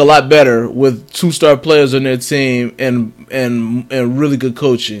they'll look a lot better with 2-star players on their team and really good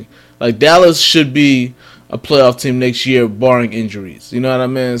coaching. Like Dallas should be a playoff team next year, barring injuries. You know what I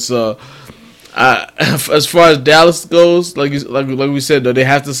mean? So, as far as Dallas goes, like we said, though, they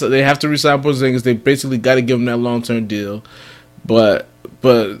have to resign Porzingis. They basically got to give him that long-term deal. But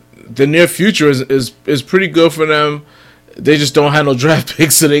the near future is pretty good for them. They just don't have no draft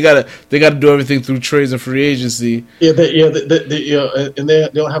picks, so they gotta do everything through trades and free agency. And they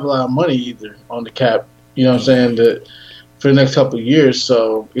don't have a lot of money either on the cap. You know what I'm saying? For the next couple of years,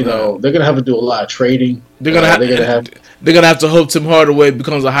 so they're gonna have to do a lot of trading. They're gonna have to hope Tim Hardaway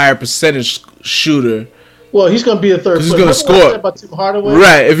becomes a higher percentage shooter. Well, he's gonna be a third. He's gonna score. About Tim Hardaway?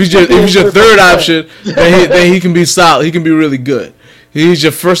 Right. If he's your third option, then he can be solid. He can be really good. He's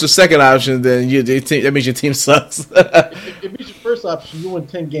your first or second option, then that means your team sucks. If he's your first option, you win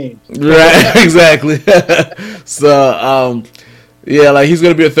 10 games. Right. Exactly. So like he's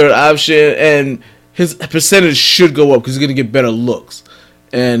gonna be a third option, and his percentage should go up because he's going to get better looks,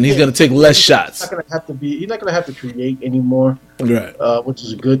 and he's going to take less shots. He's not going to have to create anymore, right? Which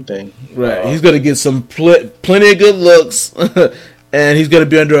is a good thing, right? He's going to get some plenty of good looks, and he's going to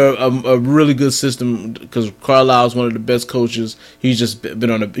be under a really good system because Carlisle is one of the best coaches. He's just been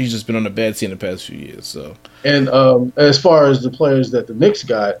on a bad team the past few years. So, and as far as the players that the Knicks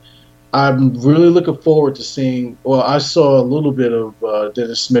got, I'm really looking forward to seeing. Well, I saw a little bit of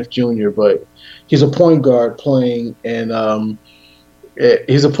Dennis Smith Jr., but he's a point guard playing, and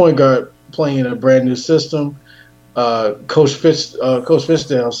he's a point guard playing in a brand new system. Coach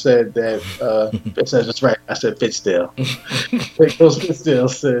Fitzgerald said that. That's right. I said Fitzgerald. Coach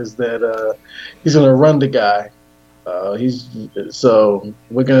Fitzgerald says that he's going to run the guy. So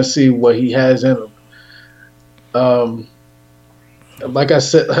we're going to see what he has in him. Like I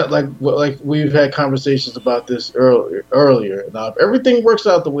said, like we've had conversations about this earlier. Now, if everything works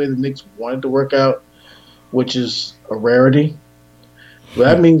out the way the Knicks wanted to work out, which is a rarity,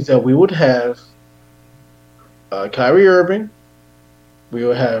 that means that we would have Kyrie Irving, we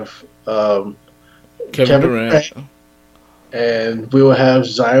will have Kevin Durant, and we will have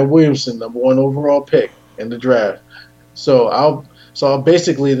Zion Williamson, number 1 overall pick in the draft. So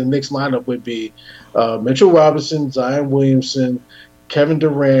basically the Knicks lineup would be Mitchell Robinson, Zion Williamson, Kevin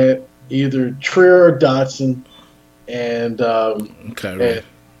Durant, either Trier or Dotson, and Kyrie.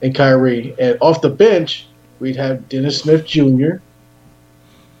 And Kyrie. And off the bench, we'd have Dennis Smith Jr.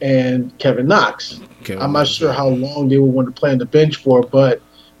 and Kevin Knox. I'm not sure how long they would want to play on the bench for, but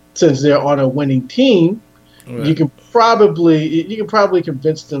since they're on a winning team, right, you can probably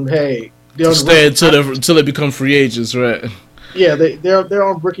convince them, hey, they'll stay until they become free agents, right? Yeah, they're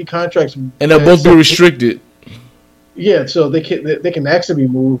on rookie contracts, and they'll both be restricted. Yeah, so they can actually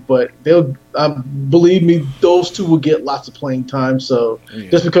be moved, but they'll believe me, those two will get lots of playing time. So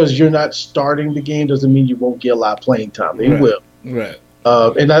just because you're not starting the game doesn't mean you won't get a lot of playing time. They will, right?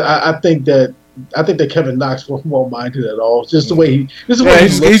 And I think that Kevin Knox won't mind it at all. It's just the way he's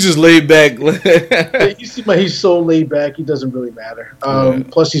just laid back. You see, he's so laid back. He doesn't really matter.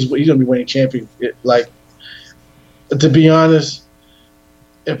 Plus, he's going to be winning champion. Like, to be honest,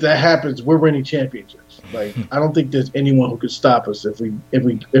 if that happens, we're winning championships. Like, I don't think there's anyone who could stop us if we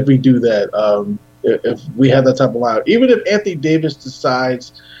do that. If we have that type of lineup, even if Anthony Davis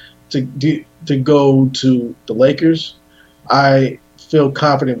decides to go to the Lakers, I feel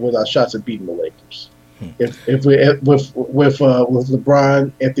confident with our shots at beating the Lakers. If we with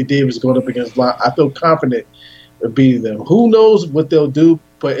LeBron, Anthony Davis going up against LeBron, I feel confident of beating them. Who knows what they'll do?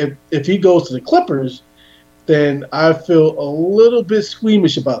 But if he goes to the Clippers, then I feel a little bit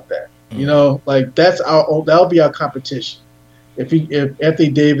squeamish about that. You know, like that'll be our competition. If Anthony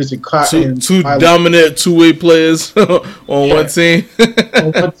Davis and two dominant two-way players on one team,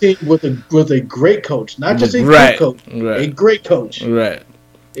 on one team with a great coach, not just a great coach, a great coach, right?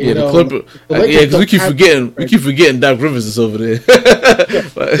 The Clippers. Because we keep forgetting Doc Rivers is over there.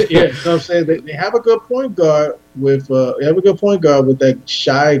 You know what I'm saying? They have a good point guard with that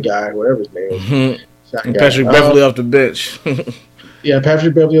shy guy, whatever his name is. Mm-hmm. Patrick Beverly off the bench. Yeah,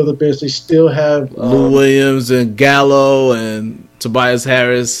 Patrick Beverly on the bench. They still have Lou Williams and Gallo and Tobias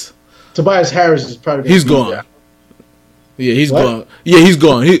Harris. Tobias Harris is probably he's gone. Guy. Yeah, he's gone. Yeah, he's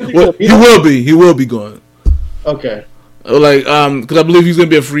gone. He will be. He will be gone. Okay. Like, because I believe he's gonna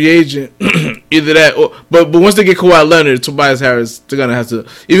be a free agent. Either that, but once they get Kawhi Leonard, Tobias Harris, they're gonna have to.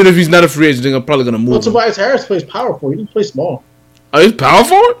 Even if he's not a free agent, they're probably gonna move. Well, Tobias Harris plays power forward. He didn't play small. Oh, he's power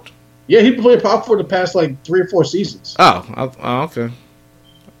forward. Yeah, he played power forward the past like 3 or 4 seasons. Oh, okay.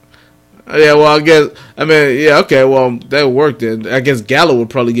 Yeah, well, okay, well, that worked then. I guess Gallo would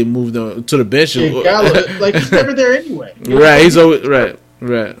probably get moved on to the bench. Yeah, Gallo, like he's never there anyway. Right, he's always right.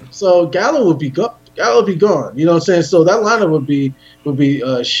 So Gallo would be gone. You know what I'm saying? So that lineup would be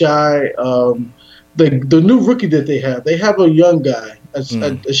Shy. The new rookie that they have a young guy,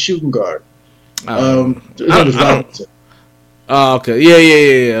 a shooting guard. Robinson. Oh, okay.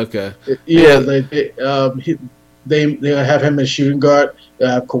 Yeah. Okay. Yeah. They have him as shooting guard. They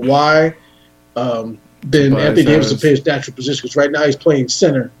have Kawhi. Then Anthony Davis will play his natural position because right now he's playing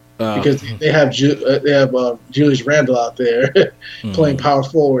center because they have Julius Randle out there playing power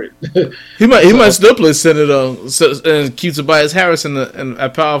forward. he might still play center though, and keep Tobias Harris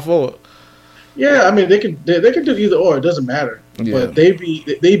at power forward. Yeah, I mean they can do either or. It doesn't matter. Yeah. But they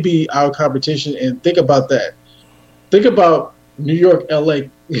be our competition, and think about that. Think about New York, LA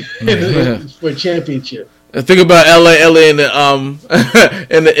for a championship. And think about LA in the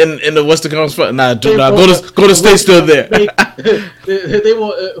in the Western Conference. Go to stay still there. They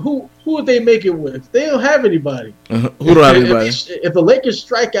won't. Who would they make it with? They don't have anybody. Who don't have anybody? If the Lakers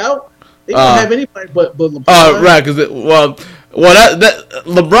strike out, they don't have anybody but LeBron. Right, because that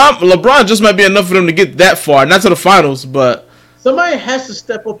LeBron just might be enough for them to get that far, not to the finals, but. Somebody has to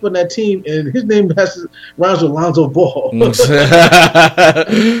step up on that team, and his name rhymes with Lonzo Ball. You know what I'm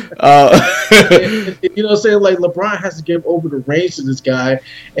saying? Like, LeBron has to give over the reins to this guy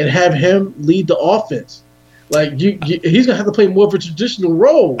and have him lead the offense. Like, he's gonna have to play more of a traditional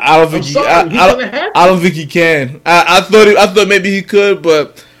role. I don't think I don't think he can. I thought maybe he could,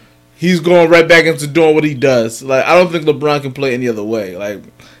 but he's going right back into doing what he does. Like, I don't think LeBron can play any other way. Like,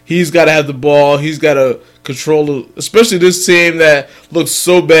 he's got to have the ball. He's got to control, especially this team that looked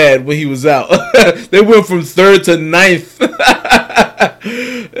so bad when he was out. They went from 3rd to 9th,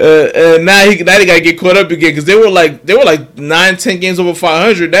 and now they got to get caught up again because they were like 9-10 games over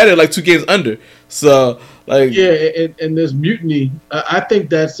 500. Now they're like 2 games under. So like and there's mutiny. I think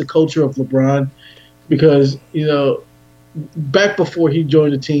that's the culture of LeBron because back before he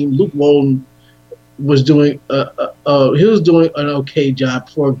joined the team, Luke Walton was doing an okay job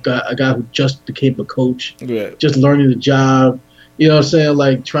for a guy who just became a coach, just learning the job. You know what I'm saying?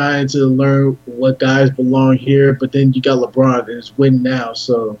 Like trying to learn what guys belong here, but then you got LeBron and it's win now,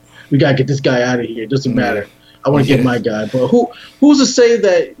 so we gotta get this guy out of here. It doesn't matter. I want to get my guy, but who's to say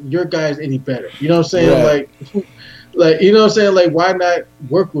that your guy is any better? You know what I'm saying? Right. Like, you know what I'm saying? Like, why not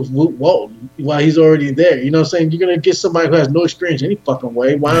work with Luke Walton while he's already there? You know what I'm saying? You're going to get somebody who has no experience any fucking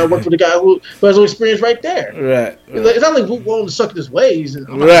way. Why not work with the guy who has no experience right there? Right. It's not like Luke Walton sucked his ways.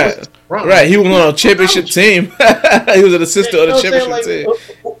 Right. He was on a championship team. He was an assistant on a championship team.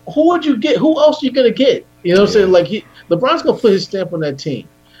 Who would you get? Who else are you going to get? You know what I'm saying? Like, LeBron's going to put his stamp on that team.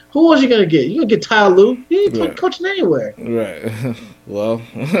 Who else are you going to get? You're going to get Ty Lue. He ain't coaching anywhere. Right. Well.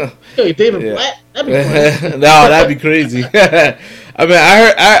 David Blatt? That'd be crazy. No, that'd be crazy. I mean,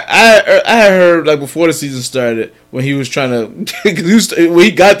 I heard like before the season started when he was trying to, when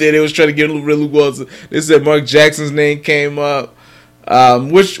he got there, they was trying to get rid of Luke Walton. They said Mark Jackson's name came up,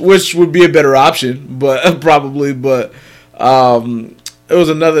 which would be a better option, but probably, but it was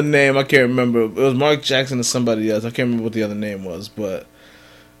another name I can't remember. It was Mark Jackson or somebody else. I can't remember what the other name was, but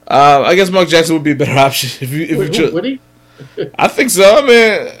I guess Mark Jackson would be a better option if you would he? I think so. I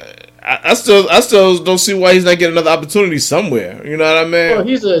mean, I still don't see why he's not getting another opportunity somewhere. You know what I mean? Well,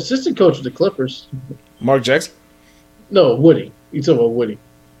 he's an assistant coach of the Clippers. Mark Jackson? No, Woody. You talking about Woody?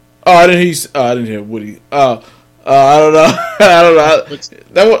 Oh, I didn't hear Woody. I don't know.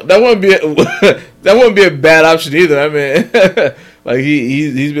 That wouldn't be a bad option either. I mean, like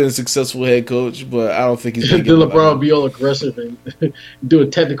he's been a successful head coach, but I don't think he's going to get LeBron be all aggressive and do a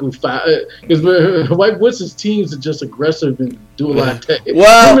technical foul. Because Mike Woods' teams are just aggressive and do a lot of technical.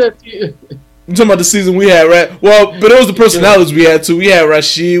 Well, you're talking about the season we had, right? Well, but it was the personalities we had too. We had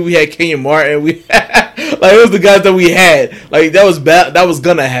Rasheed, we had Kenyon Martin, we had, like it was the guys that we had. Like that was bad. That was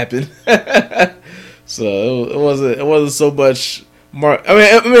gonna happen. So it wasn't so much Mark.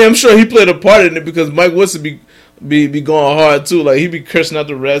 I mean, I'm sure he played a part in it because Mike Woods would be going hard too. Like he'd be cursing out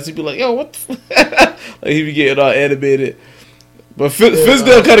the refs. He'd be like, "Yo, what the?" Like he'd be getting all animated. But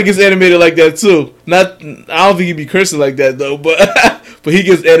Fizdale kind of gets animated like that too. I don't think he'd be cursing like that though. But but he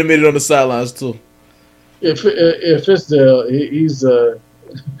gets animated on the sidelines too. Yeah, Fizdale, he's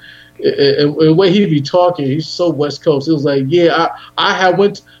and the way he be talking, he's so West Coast. It was like, yeah, I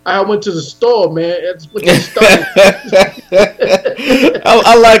went to the store, man. That's what they started.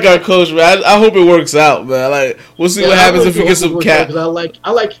 I like our coach, man. I hope it works out, man. Like we'll see what happens if we get some cap. I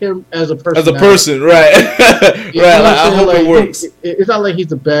like him as a person. As a person, right? Right. Like, I hope it works. It's not like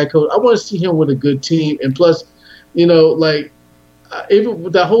he's a bad coach. I want to see him with a good team, and plus, like even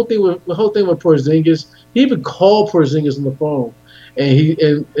with that whole thing with Porzingis, he even called Porzingis on the phone, and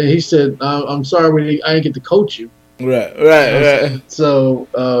he said, "I'm sorry, I didn't get to coach you." Right. So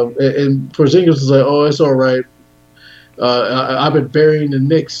and Porzingis was like, "Oh, it's all right. I've been burying the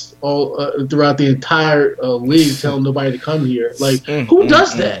Knicks all throughout the entire league, telling nobody to come here. Like, who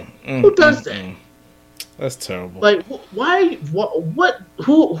does that? Who does that? That's terrible. Like, why? What?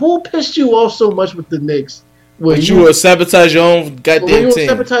 Who pissed you off so much with the Knicks? But you would sabotage your own goddamn team.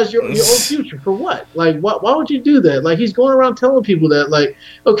 Sabotage your own future for what? Like, why would you do that? Like, he's going around telling people that, like,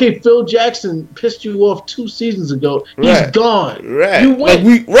 okay, Phil Jackson pissed you off 2 seasons ago. He's gone. Right. You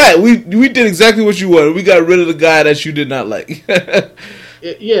win. Like we did exactly what you wanted. We got rid of the guy that you did not like.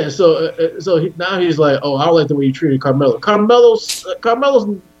 Yeah. So now he's like, oh, I don't like the way you treated Carmelo. Carmelo's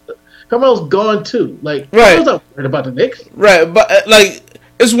gone too. Like, Carmelo's not worried about the Knicks. Right, but like.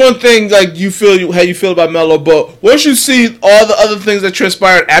 It's one thing, like how you feel about Melo, but once you see all the other things that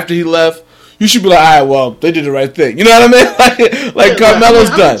transpired after he left, you should be like, all right, well, they did the right thing. You know what I mean? Like Carmelo's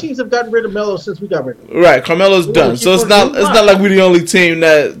done. How many teams have gotten rid of Melo since we got rid of him? Right, Carmelo's done. So it's not like we're the only team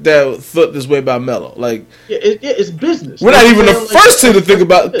that thought this way about Melo. Like, it's business. We're not even the first team to think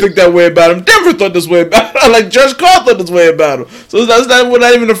that way about him. Denver thought this way about him. Like Josh Carl thought this way about him. So we're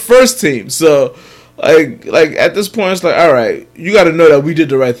not even the first team. So. Like at this point, it's like, all right, you got to know that we did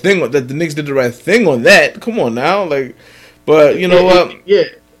the right thing, that the Knicks did the right thing on that. Come on now, like, but you know what? Yeah,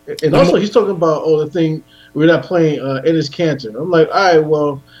 and also he's talking about the thing we're not playing Enes Kanter. I'm like, all right,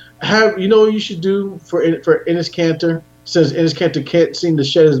 well, you know what you should do for Enes Kanter, since Enes Kanter can't seem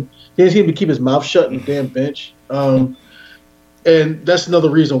to keep his mouth shut on the damn bench. And that's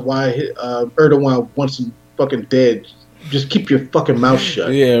another reason why Erdogan wants him fucking dead. Just keep your fucking mouth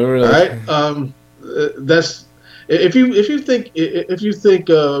shut. Yeah, really. All right. That's if you think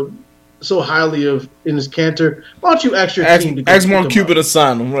so highly of Enes Kanter, why don't you ask your team to ask Mark Cuban to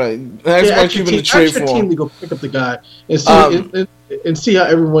sign him, right? Ask Mark Cuban to trade for him. Ask your team to go pick up the guy and see how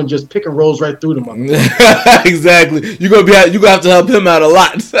everyone just pick and rolls right through them. Exactly. You're gonna have to help him out a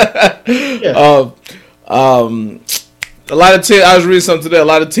lot. Yeah. A lot of teams. I was reading something today. A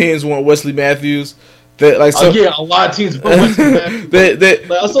lot of teams want Wesley Matthews. A lot of teams.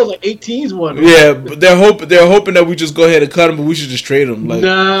 I saw like 8 teams won. Yeah, but they're hoping that we just go ahead and cut him, but we should just trade him. Like,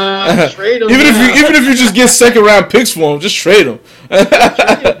 trade him. even if you just get 2nd round picks for him, just trade him.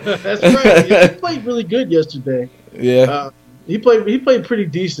 That's right. Yeah, he played really good yesterday. Yeah, he played pretty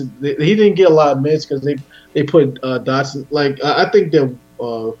decent. He didn't get a lot of minutes because they put Dotson. Like I think that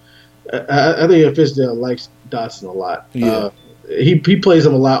I think Fizdale likes Dotson a lot. Yeah. He plays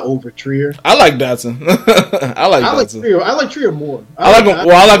him a lot over Trier. I like Dotson. I like Trier. I like Trier more.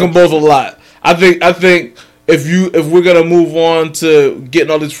 I like them both a lot. I think if we're gonna move on to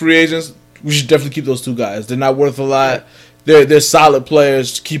getting all these free agents, we should definitely keep those 2 guys. They're not worth a lot. They're solid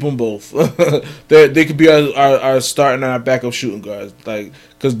players. Keep them both. They could be our starting and our backup shooting guards. Like,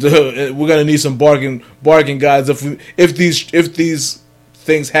 because we're gonna need some bargain guys if these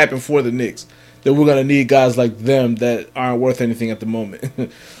things happen for the Knicks. That we're gonna need guys like them that aren't worth anything at the moment.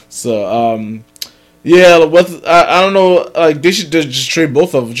 So, I don't know. Like, they should just trade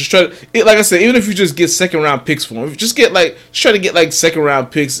both of them. Just try to, like I said, even if you just get 2nd round picks for them, just try to get 2nd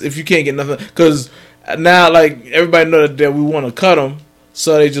round picks if you can't get nothing. Because now, like, everybody know that we want to cut them,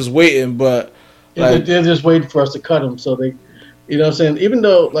 so they just waiting. But they're just waiting for us to cut them, so they, you know what I'm saying. Even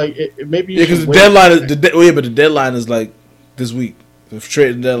though maybe because the deadline is but the deadline is like this week. The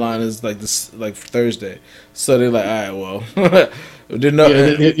trading deadline is like Thursday, so they're like, all right, well,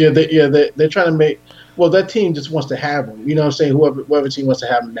 they're trying to make. Well, that team just wants to have them. You know what I'm saying? Whoever team wants to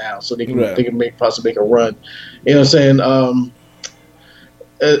have them now, so they can possibly make a run. You know what I'm saying?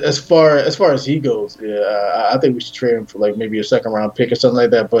 As far as he goes, I think we should trade him for like maybe a 2nd round pick or something like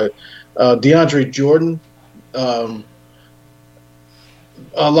that. But DeAndre Jordan.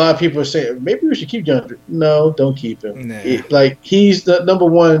 A lot of people are saying maybe we should keep DeAndre. No, don't keep him. Nah. He's the number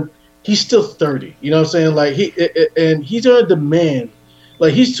one. He's still 30. You know what I'm saying? Like he's on a demand.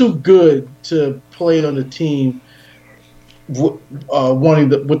 Like he's too good to play on the team.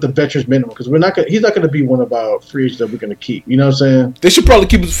 Wanting with the veterans minimum because he's not gonna be one of our free agents that we're gonna keep. You know what I'm saying? They should probably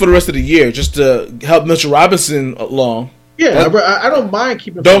keep him for the rest of the year just to help Mitchell Robinson along. Yeah, I don't mind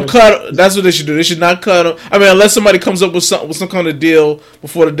keeping. Don't cut. That's what they should do. They should not cut him. I mean, unless somebody comes up with some kind of deal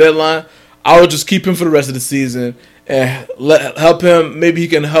before the deadline, I would just keep him for the rest of the season and help him. Maybe he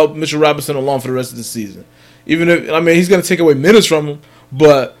can help Mitchell Robinson along for the rest of the season. Even if he's going to take away minutes from him,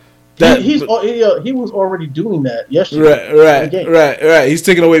 but he was already doing that yesterday. Right. He's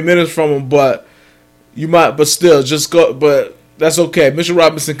taking away minutes from him, but still, just go. But That's okay. Mitchell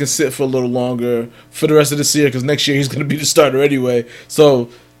Robinson can sit for a little longer for the rest of this year because next year he's going to be the starter anyway. So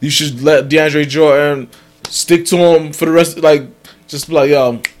you should let DeAndre Jordan stick to him for the rest. Like, just be like,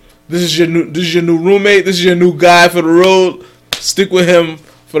 yo, this is your new roommate. This is your new guy for the road. Stick with him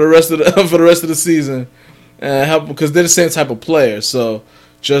for the rest of the season and help because they're the same type of player. So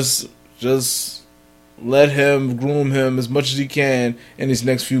just let him groom him as much as he can in these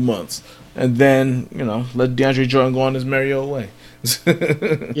next few months. And then, let DeAndre Jordan go on his merry old way.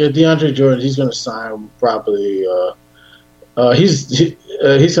 Yeah, DeAndre Jordan, he's going to sign probably. He's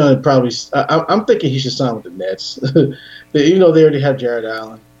going to probably. I'm thinking he should sign with the Nets. Even though they already have Jared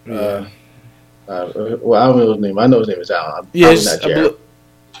Allen. Yeah. Well, I don't know his name. I know his name is Allen. Not Jared.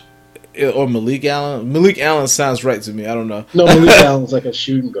 Or Malik Allen. Malik Allen sounds right to me. I don't know. No, Malik Allen's like a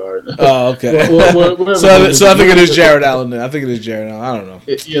shooting guard. Oh, okay. So I think it is Jared Allen. Then I think it is Jared Allen. I don't know.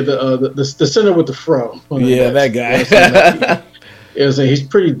 Yeah, the center with the fro. Yeah, that guy. Yeah, so he's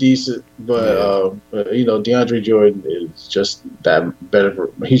pretty decent, but DeAndre Jordan is just that better.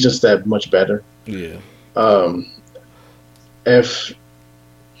 He's just that much better. Yeah. If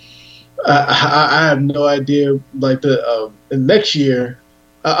I have no idea, like next year.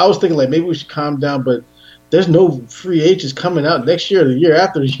 I was thinking maybe we should calm down, but there's no free agents coming out next year, the year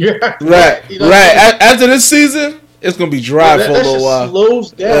after, the year after. Right, After this season, it's gonna be dry for a little while.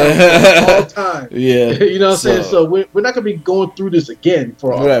 Slows down all the time. Yeah, you know what I'm saying. So we're not gonna be going through this again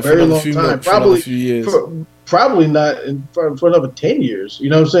for a very long time. Probably a few years. Probably not for another 10 years. You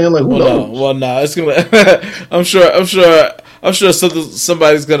know what I'm saying? Like who knows? Well, no, it's gonna. I'm sure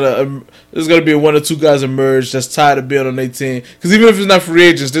somebody's gonna. There's gonna be one or two guys emerge that's tired of being on their team. Because even if it's not free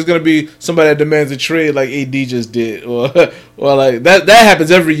agents, there's gonna be somebody that demands a trade like AD just did, or like that. That happens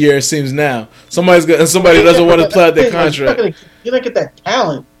every year. It seems now somebody doesn't want to play out their contract. You don't get that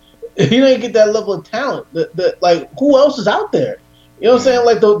talent. You don't get that level of talent. Like who else is out there? You know what I'm saying?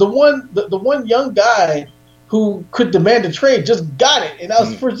 Like the one young guy who could demand a trade just got it, and that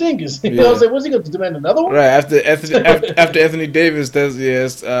was Porzingis. You know what I'm saying? Was he going to demand another one? Right after Anthony Davis does.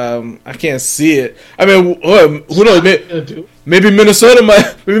 Yes, I can't see it. I mean, who knows? Maybe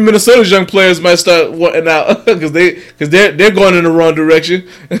Minnesota's young players might start wanting out because they're going in the wrong direction.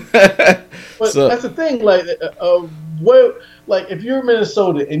 But that's the thing. Like if you're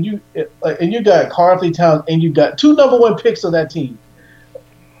Minnesota and you got Karl-Anthony Towns and you got 2 number 1 picks on that team.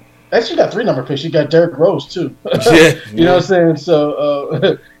 Actually, you got 3 number picks. You got Derrick Rose too. Yeah, you know what I'm saying.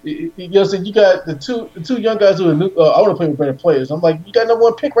 So, you got the two young guys who are new. I want to play with better players. I'm like, you got number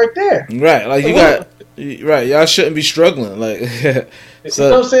 1 pick right there. Right, like you got right. Y'all shouldn't be struggling. Like, so, you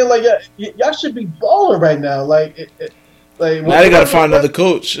know what I'm saying? Like, y'all should be balling right now. Like now they got to find another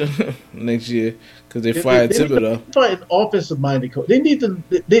coach next year because they fired Thibodeau. They find an offensive-minded coach. They need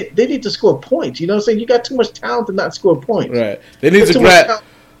to score points. You know what I'm saying? You got too much talent to not score points. Right. They need to grab.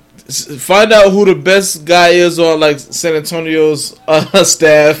 Find out who the best guy is on like San Antonio's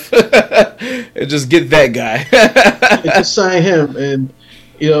staff, and just get that guy. And just sign him, and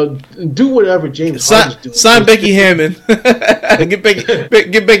do whatever James Harden's doing. Sign Becky Hammond. Get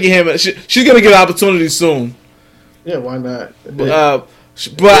Becky Hammond. She's gonna get an opportunity soon. Yeah, why not? But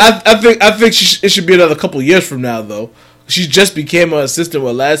I think it should be another couple years from now though. She just became an assistant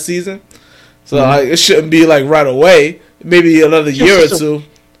last season, so it shouldn't be like right away. Maybe another year or two.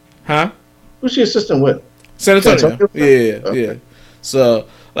 Huh? Who's she assistant with? San Antonio. Yeah, okay. Yeah. So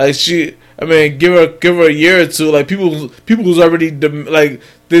give her a year or two. Like people who's already like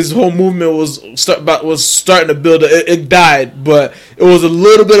this whole movement was starting to build. It died, but it was a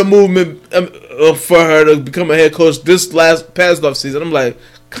little bit of movement for her to become a head coach this past off season. I'm like,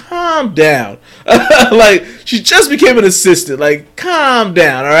 calm down. Like she just became an assistant. Like calm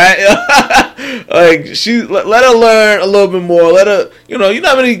down, all right. Like let her learn a little bit more. Let her, you know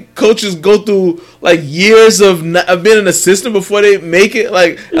how many coaches go through like years of being an assistant before they make it.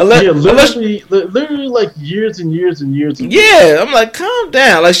 Like literally like years and years and years. Yeah, I'm like calm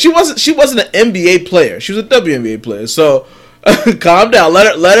down. Like she wasn't an NBA player. She was a WNBA player. So calm down.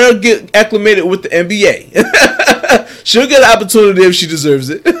 Let her get acclimated with the NBA. She'll get an opportunity if she deserves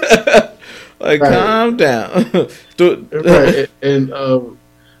it. Like right. Calm down. Right. And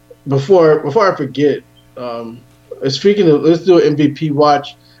before I forget, speaking of, let's do an MVP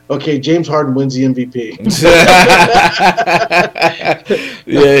watch. Okay, James Harden wins the MVP.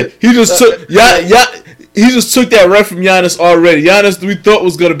 Yeah, he just took that right from Giannis already. Giannis we thought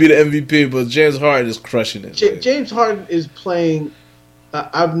was going to be the MVP, but James Harden is crushing it. James Harden is playing.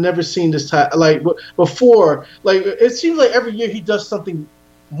 I've never seen this type like before. Like it seems like every year he does something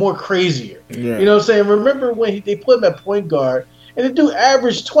more crazier. Right. You know what I'm saying? Remember when they put him at point guard? and the dude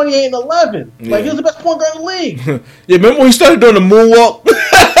averaged 28 and 11. Yeah. Like, he was the best point guard in the league. Yeah, remember when he started doing the moonwalk?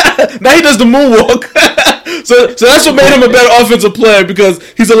 Now he does the moonwalk. so that's what made him a better offensive player, because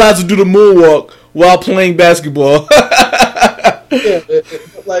he's allowed to do the moonwalk while playing basketball. Yeah,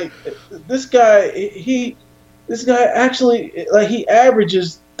 like this guy, actually, like, he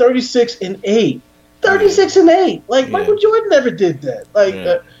averages 36 and 8. 36 and 8. Like, Michael Jordan never did that. Like,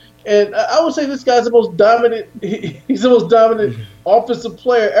 and I would say this guy's the most dominant. He's the most dominant offensive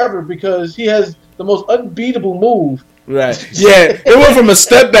player ever, because he has the most unbeatable move. Right. Yeah, it went from a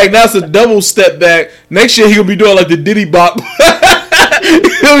step back, now it's a double step back. Next year he'll be doing like the Diddy Bop.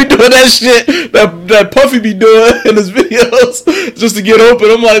 He'll be doing that shit that Puffy be doing in his videos just to get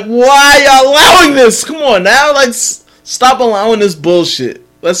open. I'm like, why y'all allowing this? Come on now, like, stop allowing this bullshit.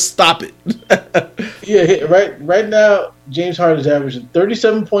 Let's stop it. Yeah, right now, James Harden is averaging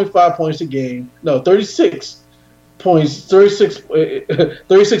 37.5 points a game. No, 36 points,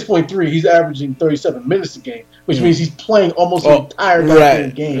 36.3. He's averaging 37 minutes a game, which means he's playing almost the entire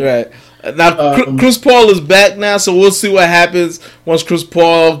game. Right. Now, Chris Paul is back now, so we'll see what happens once Chris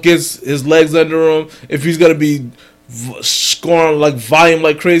Paul gets his legs under him. If he's going to be scoring like volume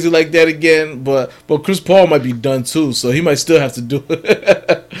like crazy like that again, but Chris Paul might be done too, so he might still have to do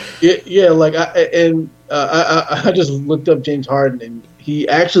it. Yeah. Like, I just looked up James Harden, and he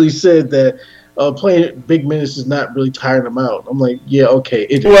actually said that playing big minutes is not really tiring him out. I'm like, yeah, okay.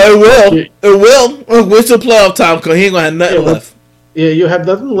 It will. Wait till playoff time, because he ain't gonna have nothing left. Yeah, you have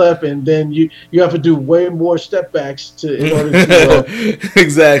nothing left, and then you have to do way more step backs in order to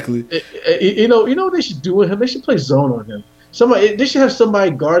exactly. You know what they should do with him? They should play zone on him. They should have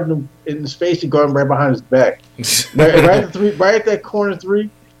somebody guarding him in the space and guard him right behind his back. right at that corner three.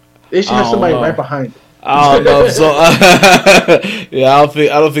 They should have somebody right behind him. I don't know. So yeah, I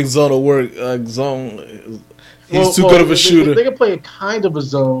don't think zone will work. Zone, he's too good of a shooter. They can play a kind of a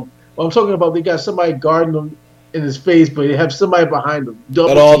zone. Well, I'm talking about, they got somebody guarding him in his face, but they have somebody behind him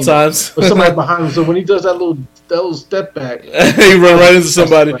at all times. Or somebody behind him. So when he does that little step back, he run right into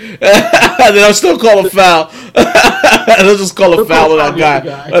somebody. Then I'll still call a foul. They'll just call a foul on that guy.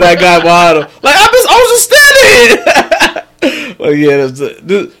 Or that guy behind him. Like, I was just standing here. Well, yeah,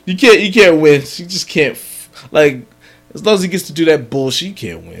 you can't win. You just can't. Like, as long as he gets to do that bullshit, you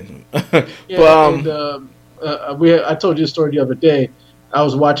can't win. Yeah, I told you a story the other day. I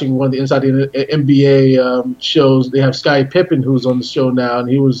was watching one of the Inside the NBA shows. They have Scottie Pippen, who's on the show now, and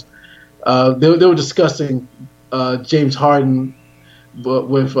he was. They were discussing James Harden, but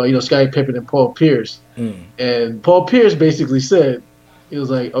with Scottie Pippen and Paul Pierce, and Paul Pierce basically said, he was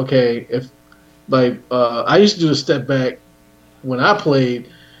like, okay, if I used to do a step back when I played,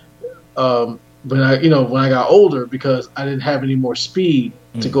 when I got older, because I didn't have any more speed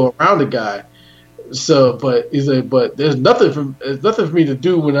to go around the guy. So, but he's like, but there's nothing for me to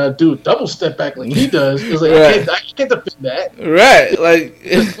do when I do a double step back like he does. It's like, right. I can't defend that. Right. Like,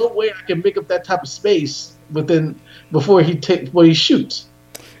 there's no way I can make up that type of space before he shoots.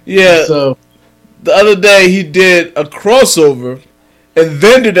 Yeah. So the other day he did a crossover and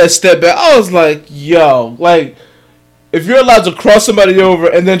then did that step back. I was like, yo, like, if you're allowed to cross somebody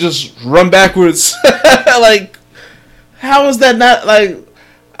over and then just run backwards, like, how is that not, like,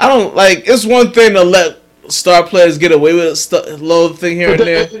 I don't, like, it's one thing to let star players get away with a low thing here and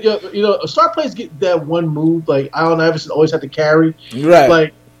there. Star players get that one move, like Allen Iverson always had to carry. Right.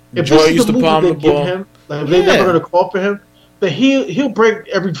 Like, if this is the move they give him, like, if they're never going to call for him, then he'll break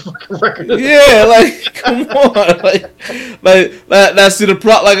every fucking record. Yeah, like, come on. Like that's the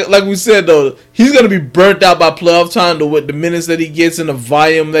problem. Like we said, though, he's going to be burnt out by playoff time, the minutes that he gets and the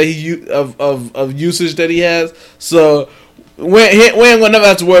volume that of usage that he has. So, we ain't gonna never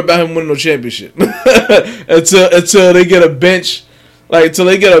have to worry about him winning no championship until they get a bench, until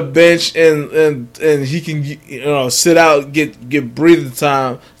they get a bench and he can sit out, get breathing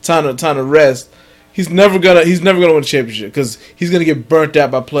time to rest. He's never gonna win a championship because he's gonna get burnt out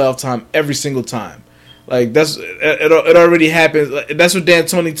by playoff time every single time. Like, it already happens. That's what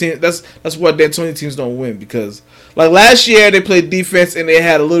D'Antoni team. That's why D'Antoni teams don't win, because like last year they played defense and they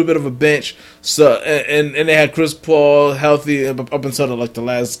had a little bit of a bench. So and they had Chris Paul healthy up until the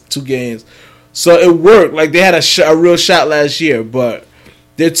last two games. So it worked. Like, they had a real shot last year, but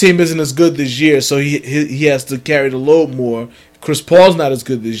their team isn't as good this year. So he has to carry the load more. Chris Paul's not as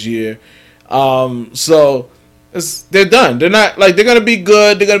good this year. So they're done. They're not, like, they're gonna be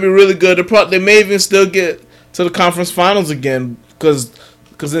good. They're gonna be really good. They may even still get to the conference finals again, because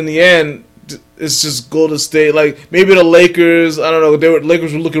in the end it's just Golden State. Like, maybe the Lakers. I don't know.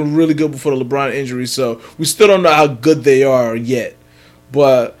 Lakers were looking really good before the LeBron injury, so we still don't know how good they are yet.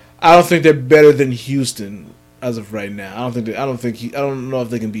 But I don't think they're better than Houston. as of right now. I don't know if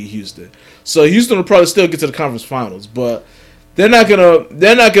they can beat Houston. So Houston will probably still get to the conference finals, but they're not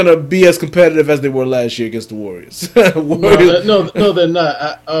gonna be as competitive as they were last year against the Warriors. No, they're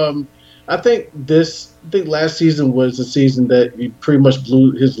not. I think last season was the season that he pretty much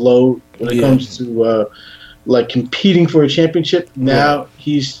blew his load when it comes to like competing for a championship. Now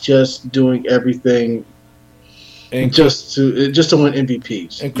he's just doing everything and just to win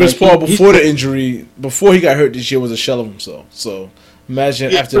MVPs. And Chris Paul before the injury, before he got hurt this year, was a shell of himself. So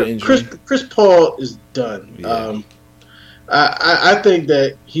imagine after the injury. Chris Paul is done. Yeah. I think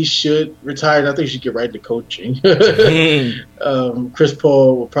that he should retire. I think he should get right into coaching. Chris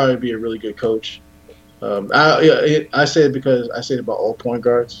Paul will probably be a really good coach. I say it because I say it about all point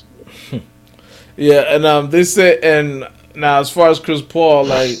guards. Yeah, and they say, and now as far as Chris Paul,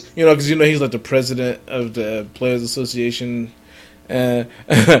 like, because he's like the president of the Players Association, and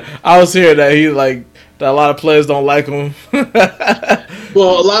I was hearing that that a lot of players don't like him.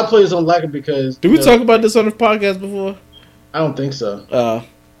 Well, a lot of players don't like him because. Did we talk about this on the podcast before? I don't think so.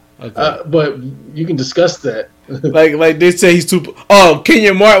 Okay. But you can discuss that. like they say he's too. Oh,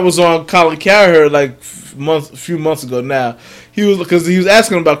 Kenyon Martin was on Colin Cowherd a few months ago. Now he was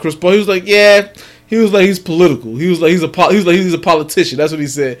asking about Chris Paul. He was like, yeah. He was like, he's political. He was like, he's a politician. That's what he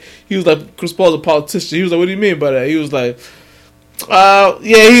said. He was like, Chris Paul's a politician. He was like, what do you mean by that? He was like,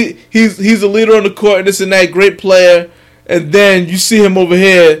 yeah, he's a leader on the court and this and that, great player. And then you see him over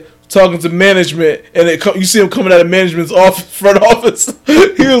here talking to management, and you see him coming out of management's front office.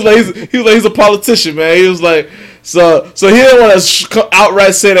 he was like, he's a politician, man. He was like, so he didn't want to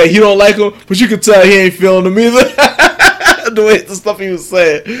outright say that he don't like him, but you could tell he ain't feeling him either. The stuff he was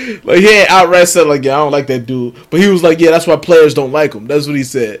saying, like he ain't outright said like, yeah, I don't like that dude, but he was like, yeah, that's why players don't like him. That's what he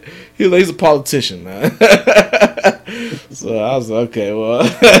said. He was like, he's a politician, man. So I was like, okay, well,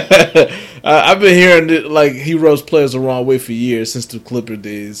 I've been hearing that, like, he rubs players the wrong way for years since the Clipper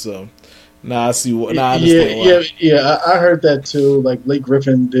days. So now I see what. Now I understand why. Yeah. I heard that too. Like Blake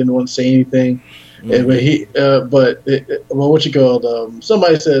Griffin didn't want to say anything, but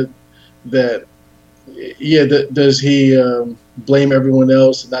somebody said that. Yeah, does he blame everyone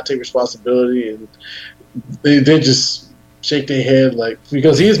else and not take responsibility? And they just shake their head like,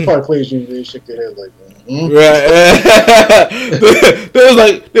 because he is part of Players Union, they shake their head like, right.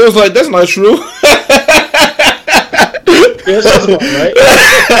 They was like, that's not true. Yeah, that sounds about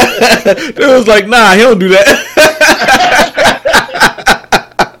right. They was like, nah, he don't do that.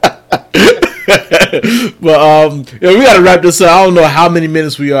 But we gotta wrap this up. I don't know how many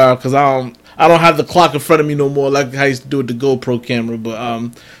minutes we are because I don't have the clock in front of me no more like I used to do with the GoPro camera, but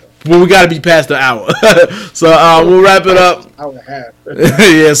we got to be past the hour. So we'll wrap it up. Hour and a half.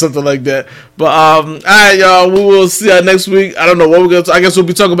 Yeah, something like that. But all right, y'all, we will see you next week. I don't know what we're going to I guess we'll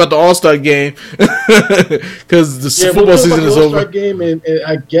be talking about the All-Star game because the football season is over. All-Star game, and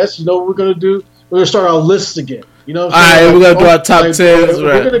I guess you know what we're going to do? We're going to start our lists again. You know what I'm saying? All right, we're going to do our top 10s.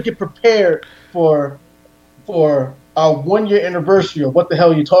 We're going to get prepared for our 1 year anniversary of What the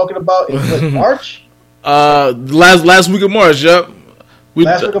Hell Are You Talking About in March? Last week of March, yep.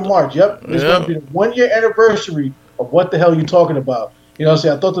 Last week of March, yep. It's going to be the 1 year anniversary of What the Hell Are You Talking About. You know what I'm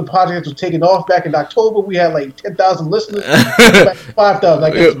saying? I thought the podcast was taking off back in October. We had like 10,000 listeners. Back to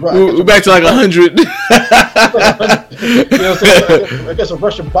 5,000. We're back to like 100. You know what I'm saying? I guess a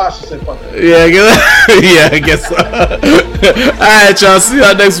Russian bot said fuck it. Yeah, I guess so. All right, y'all. See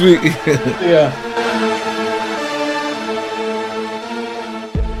y'all next week. Yeah.